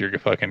both your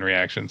fucking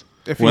reactions.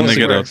 When they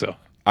get up,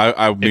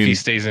 I mean, if he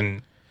stays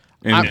in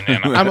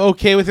Anaheim. I'm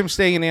okay with him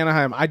staying in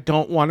Anaheim. I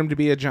don't want him to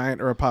be a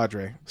Giant or a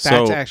Padre.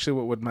 That's actually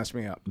what would mess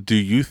me up. Do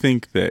you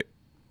think that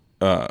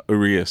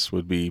Urias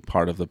would be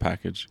part of the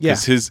package? Yeah.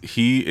 Because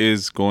he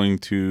is going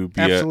to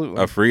be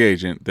a free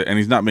agent, and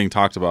he's not being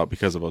talked about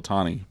because of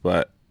Ohtani,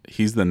 but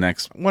he's the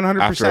next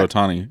 100% after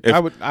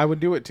Ohtani. I would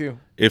do it too.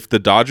 If the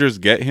Dodgers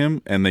get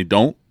him and they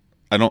don't,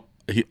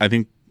 I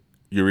think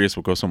Urias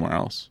will go somewhere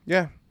else.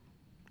 Yeah.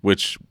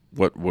 Which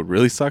what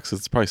really sucks is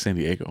it's probably San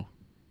Diego.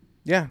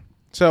 Yeah.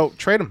 So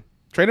trade him.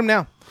 Trade him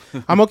now.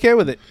 I'm okay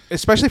with it,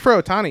 especially for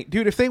Ohtani.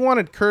 Dude, if they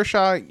wanted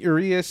Kershaw,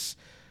 Urias,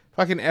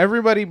 fucking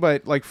everybody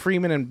but like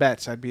Freeman and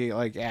Betts, I'd be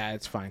like, yeah,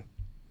 it's fine.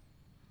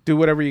 Do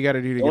whatever you got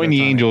to do to get Ohtani.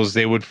 The Angels,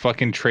 they would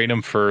fucking trade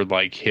him for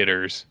like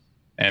hitters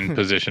and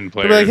position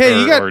players. Like,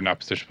 hey, or not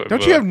position players.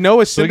 Don't you have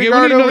Noah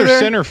Syndergaard over there?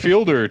 Center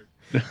fielder.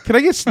 Can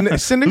I get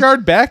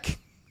Syndergaard back?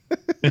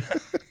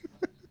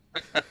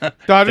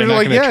 Dodgers are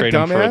like, yeah, trade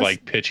dumbass. him for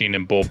like pitching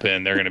and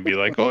bullpen. They're gonna be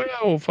like, oh yeah,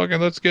 well, fucking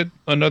let's get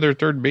another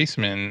third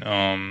baseman.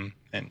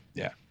 And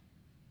yeah,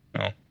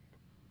 no,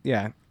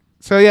 yeah.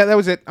 So yeah, that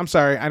was it. I'm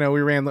sorry. I know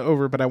we ran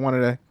over, but I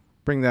wanted to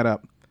bring that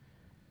up.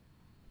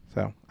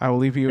 So I will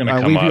leave you.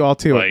 I'll leave you all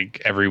to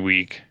like every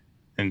week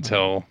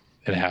until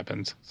it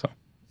happens. So.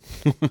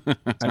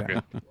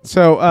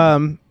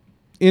 So,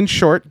 in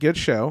short, good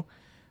show.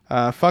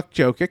 Fuck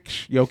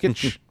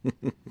Jokic.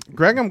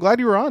 Greg, I'm glad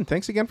you were on.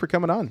 Thanks again for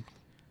coming on.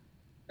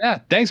 Yeah,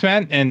 thanks,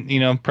 man.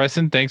 And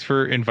Preston, thanks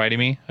for inviting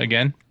me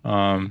again.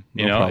 No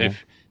problem.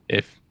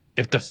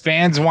 If the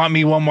fans want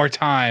me one more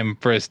time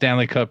for a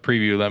Stanley Cup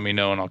preview, let me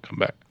know and I'll come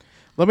back.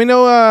 Let me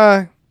know.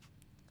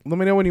 Let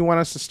me know when you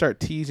want us to start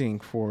teasing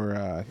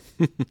for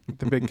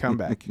the big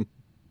comeback,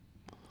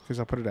 because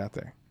I'll put it out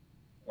there.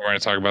 We're going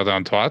to talk about that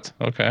on Twats?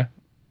 Okay.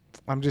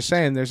 I'm just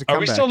saying there's a comeback. Are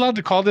we still allowed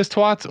to call this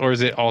Twats, or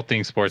is it All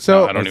Things Sports?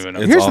 So, now? I don't even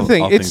know. Here's the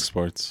thing. All Things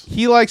Sports.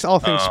 He likes All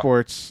Things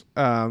Sports.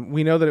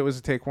 We know that it was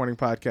a Take Warning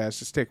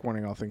podcast. It's Take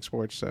Warning All Things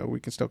Sports, so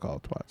we can still call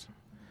it Twats.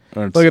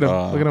 Look at him.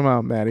 Look at him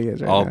how mad he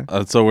is right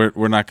now. So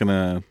we're not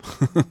going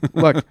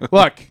to...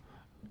 Look.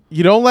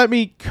 You don't let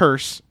me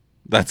curse.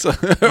 That's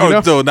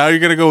so now you're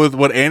gonna go with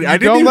what Andy. By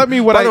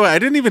the way, I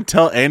didn't even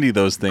tell Andy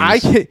those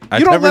things. You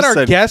don't let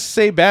our guests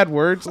say bad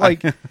words.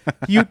 Like I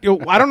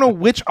don't know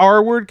which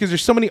R word, because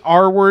there's so many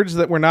R words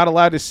that we're not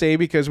allowed to say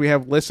because we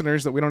have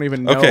listeners that we don't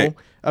even know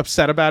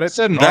upset about it. I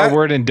said an R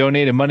word and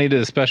donated money to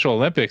the Special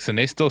Olympics, and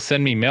they still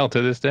send me mail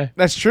to this day.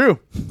 That's true.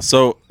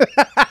 So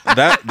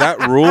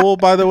that rule,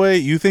 by the way,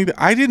 you think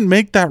that I didn't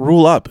make that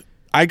rule up?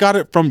 I got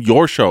it from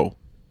your show.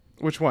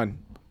 Which one?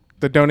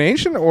 The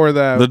donation or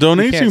the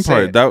donation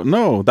part?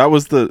 That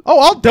was the.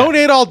 Oh, I'll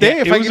donate all day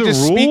if I can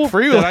just speak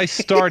freely. That I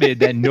started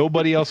that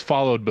nobody else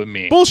followed but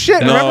me. Bullshit!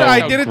 No, remember,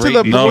 I did it to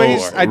the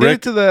boys. I did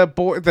it to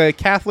the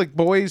Catholic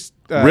boys.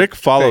 Rick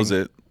follows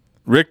it.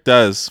 Rick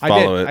does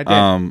follow it.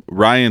 I did.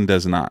 Ryan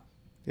does not.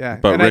 Yeah,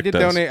 but and Rick I did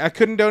does. donate. I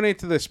couldn't donate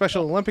to the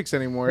Special Olympics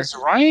anymore. Is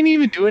Ryan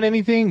even doing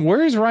anything?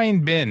 Where has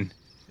Ryan been?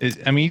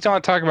 You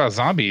don't talk about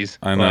zombies.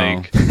 I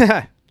know.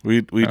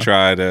 We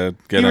try to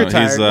get him.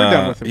 Retired. We're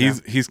done with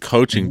him he's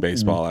coaching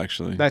baseball,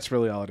 actually. That's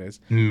really all it is.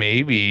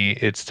 Maybe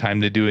it's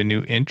time to do a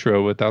new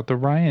intro without the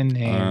Ryan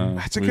name.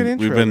 That's a good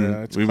intro.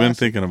 We've been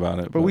thinking about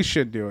it, but we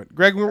should do it.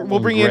 Greg,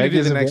 we'll bring you in to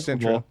do the next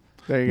intro.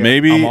 There you go.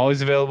 Maybe I'm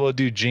always available to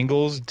do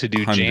jingles, to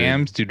do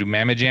jams, to do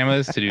mamma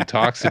jammas, to do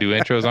talks, to do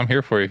intros. I'm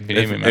here for you if you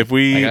need me, man. I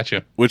got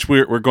you. Which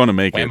we're going to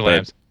make Lamb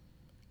it.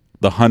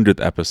 The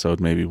 100th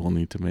episode, maybe we'll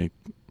need to make.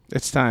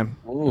 It's time.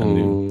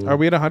 Are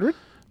we at 100?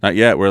 Not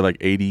yet. We're like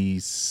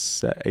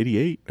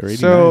 88 or 89.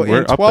 So we're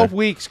in 12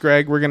 weeks,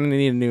 Greg, we're going to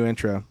need a new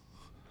intro.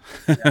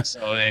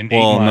 So in 8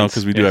 no, months,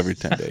 because we do every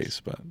 10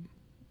 days. But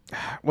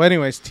well,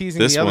 anyways,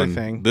 teasing the other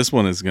thing. This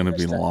one is going to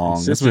be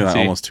long. This will be like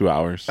almost 2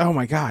 hours. Oh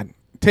my God!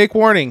 Take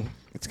warning.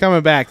 It's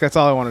coming back. That's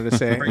all I wanted to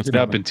say. Break it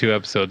up in 2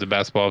 episodes: a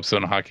basketball episode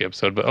and a hockey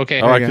episode. But okay,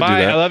 I could do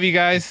that. I love you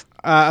guys.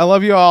 I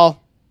love you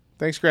all.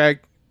 Thanks, Greg.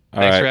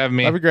 Thanks for having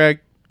me. Love you, Greg.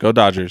 Go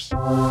Dodgers.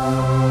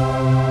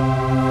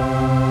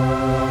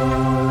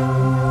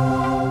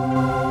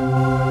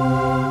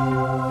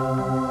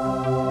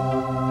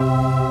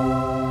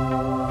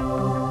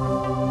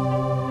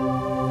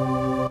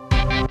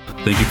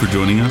 Thank you for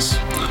joining us.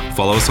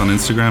 Follow us on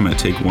Instagram at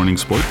Take Warning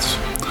Sports.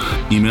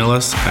 Email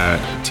us at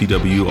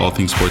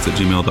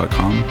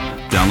twallthingsports@gmail.com.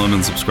 Download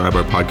and subscribe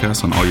our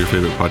podcast on all your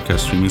favorite podcast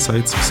streaming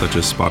sites, such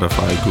as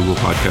Spotify, Google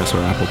Podcasts, or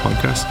Apple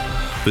Podcasts.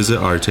 Visit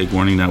our Take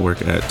Warning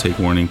network at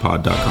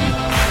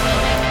takewarningpod.com.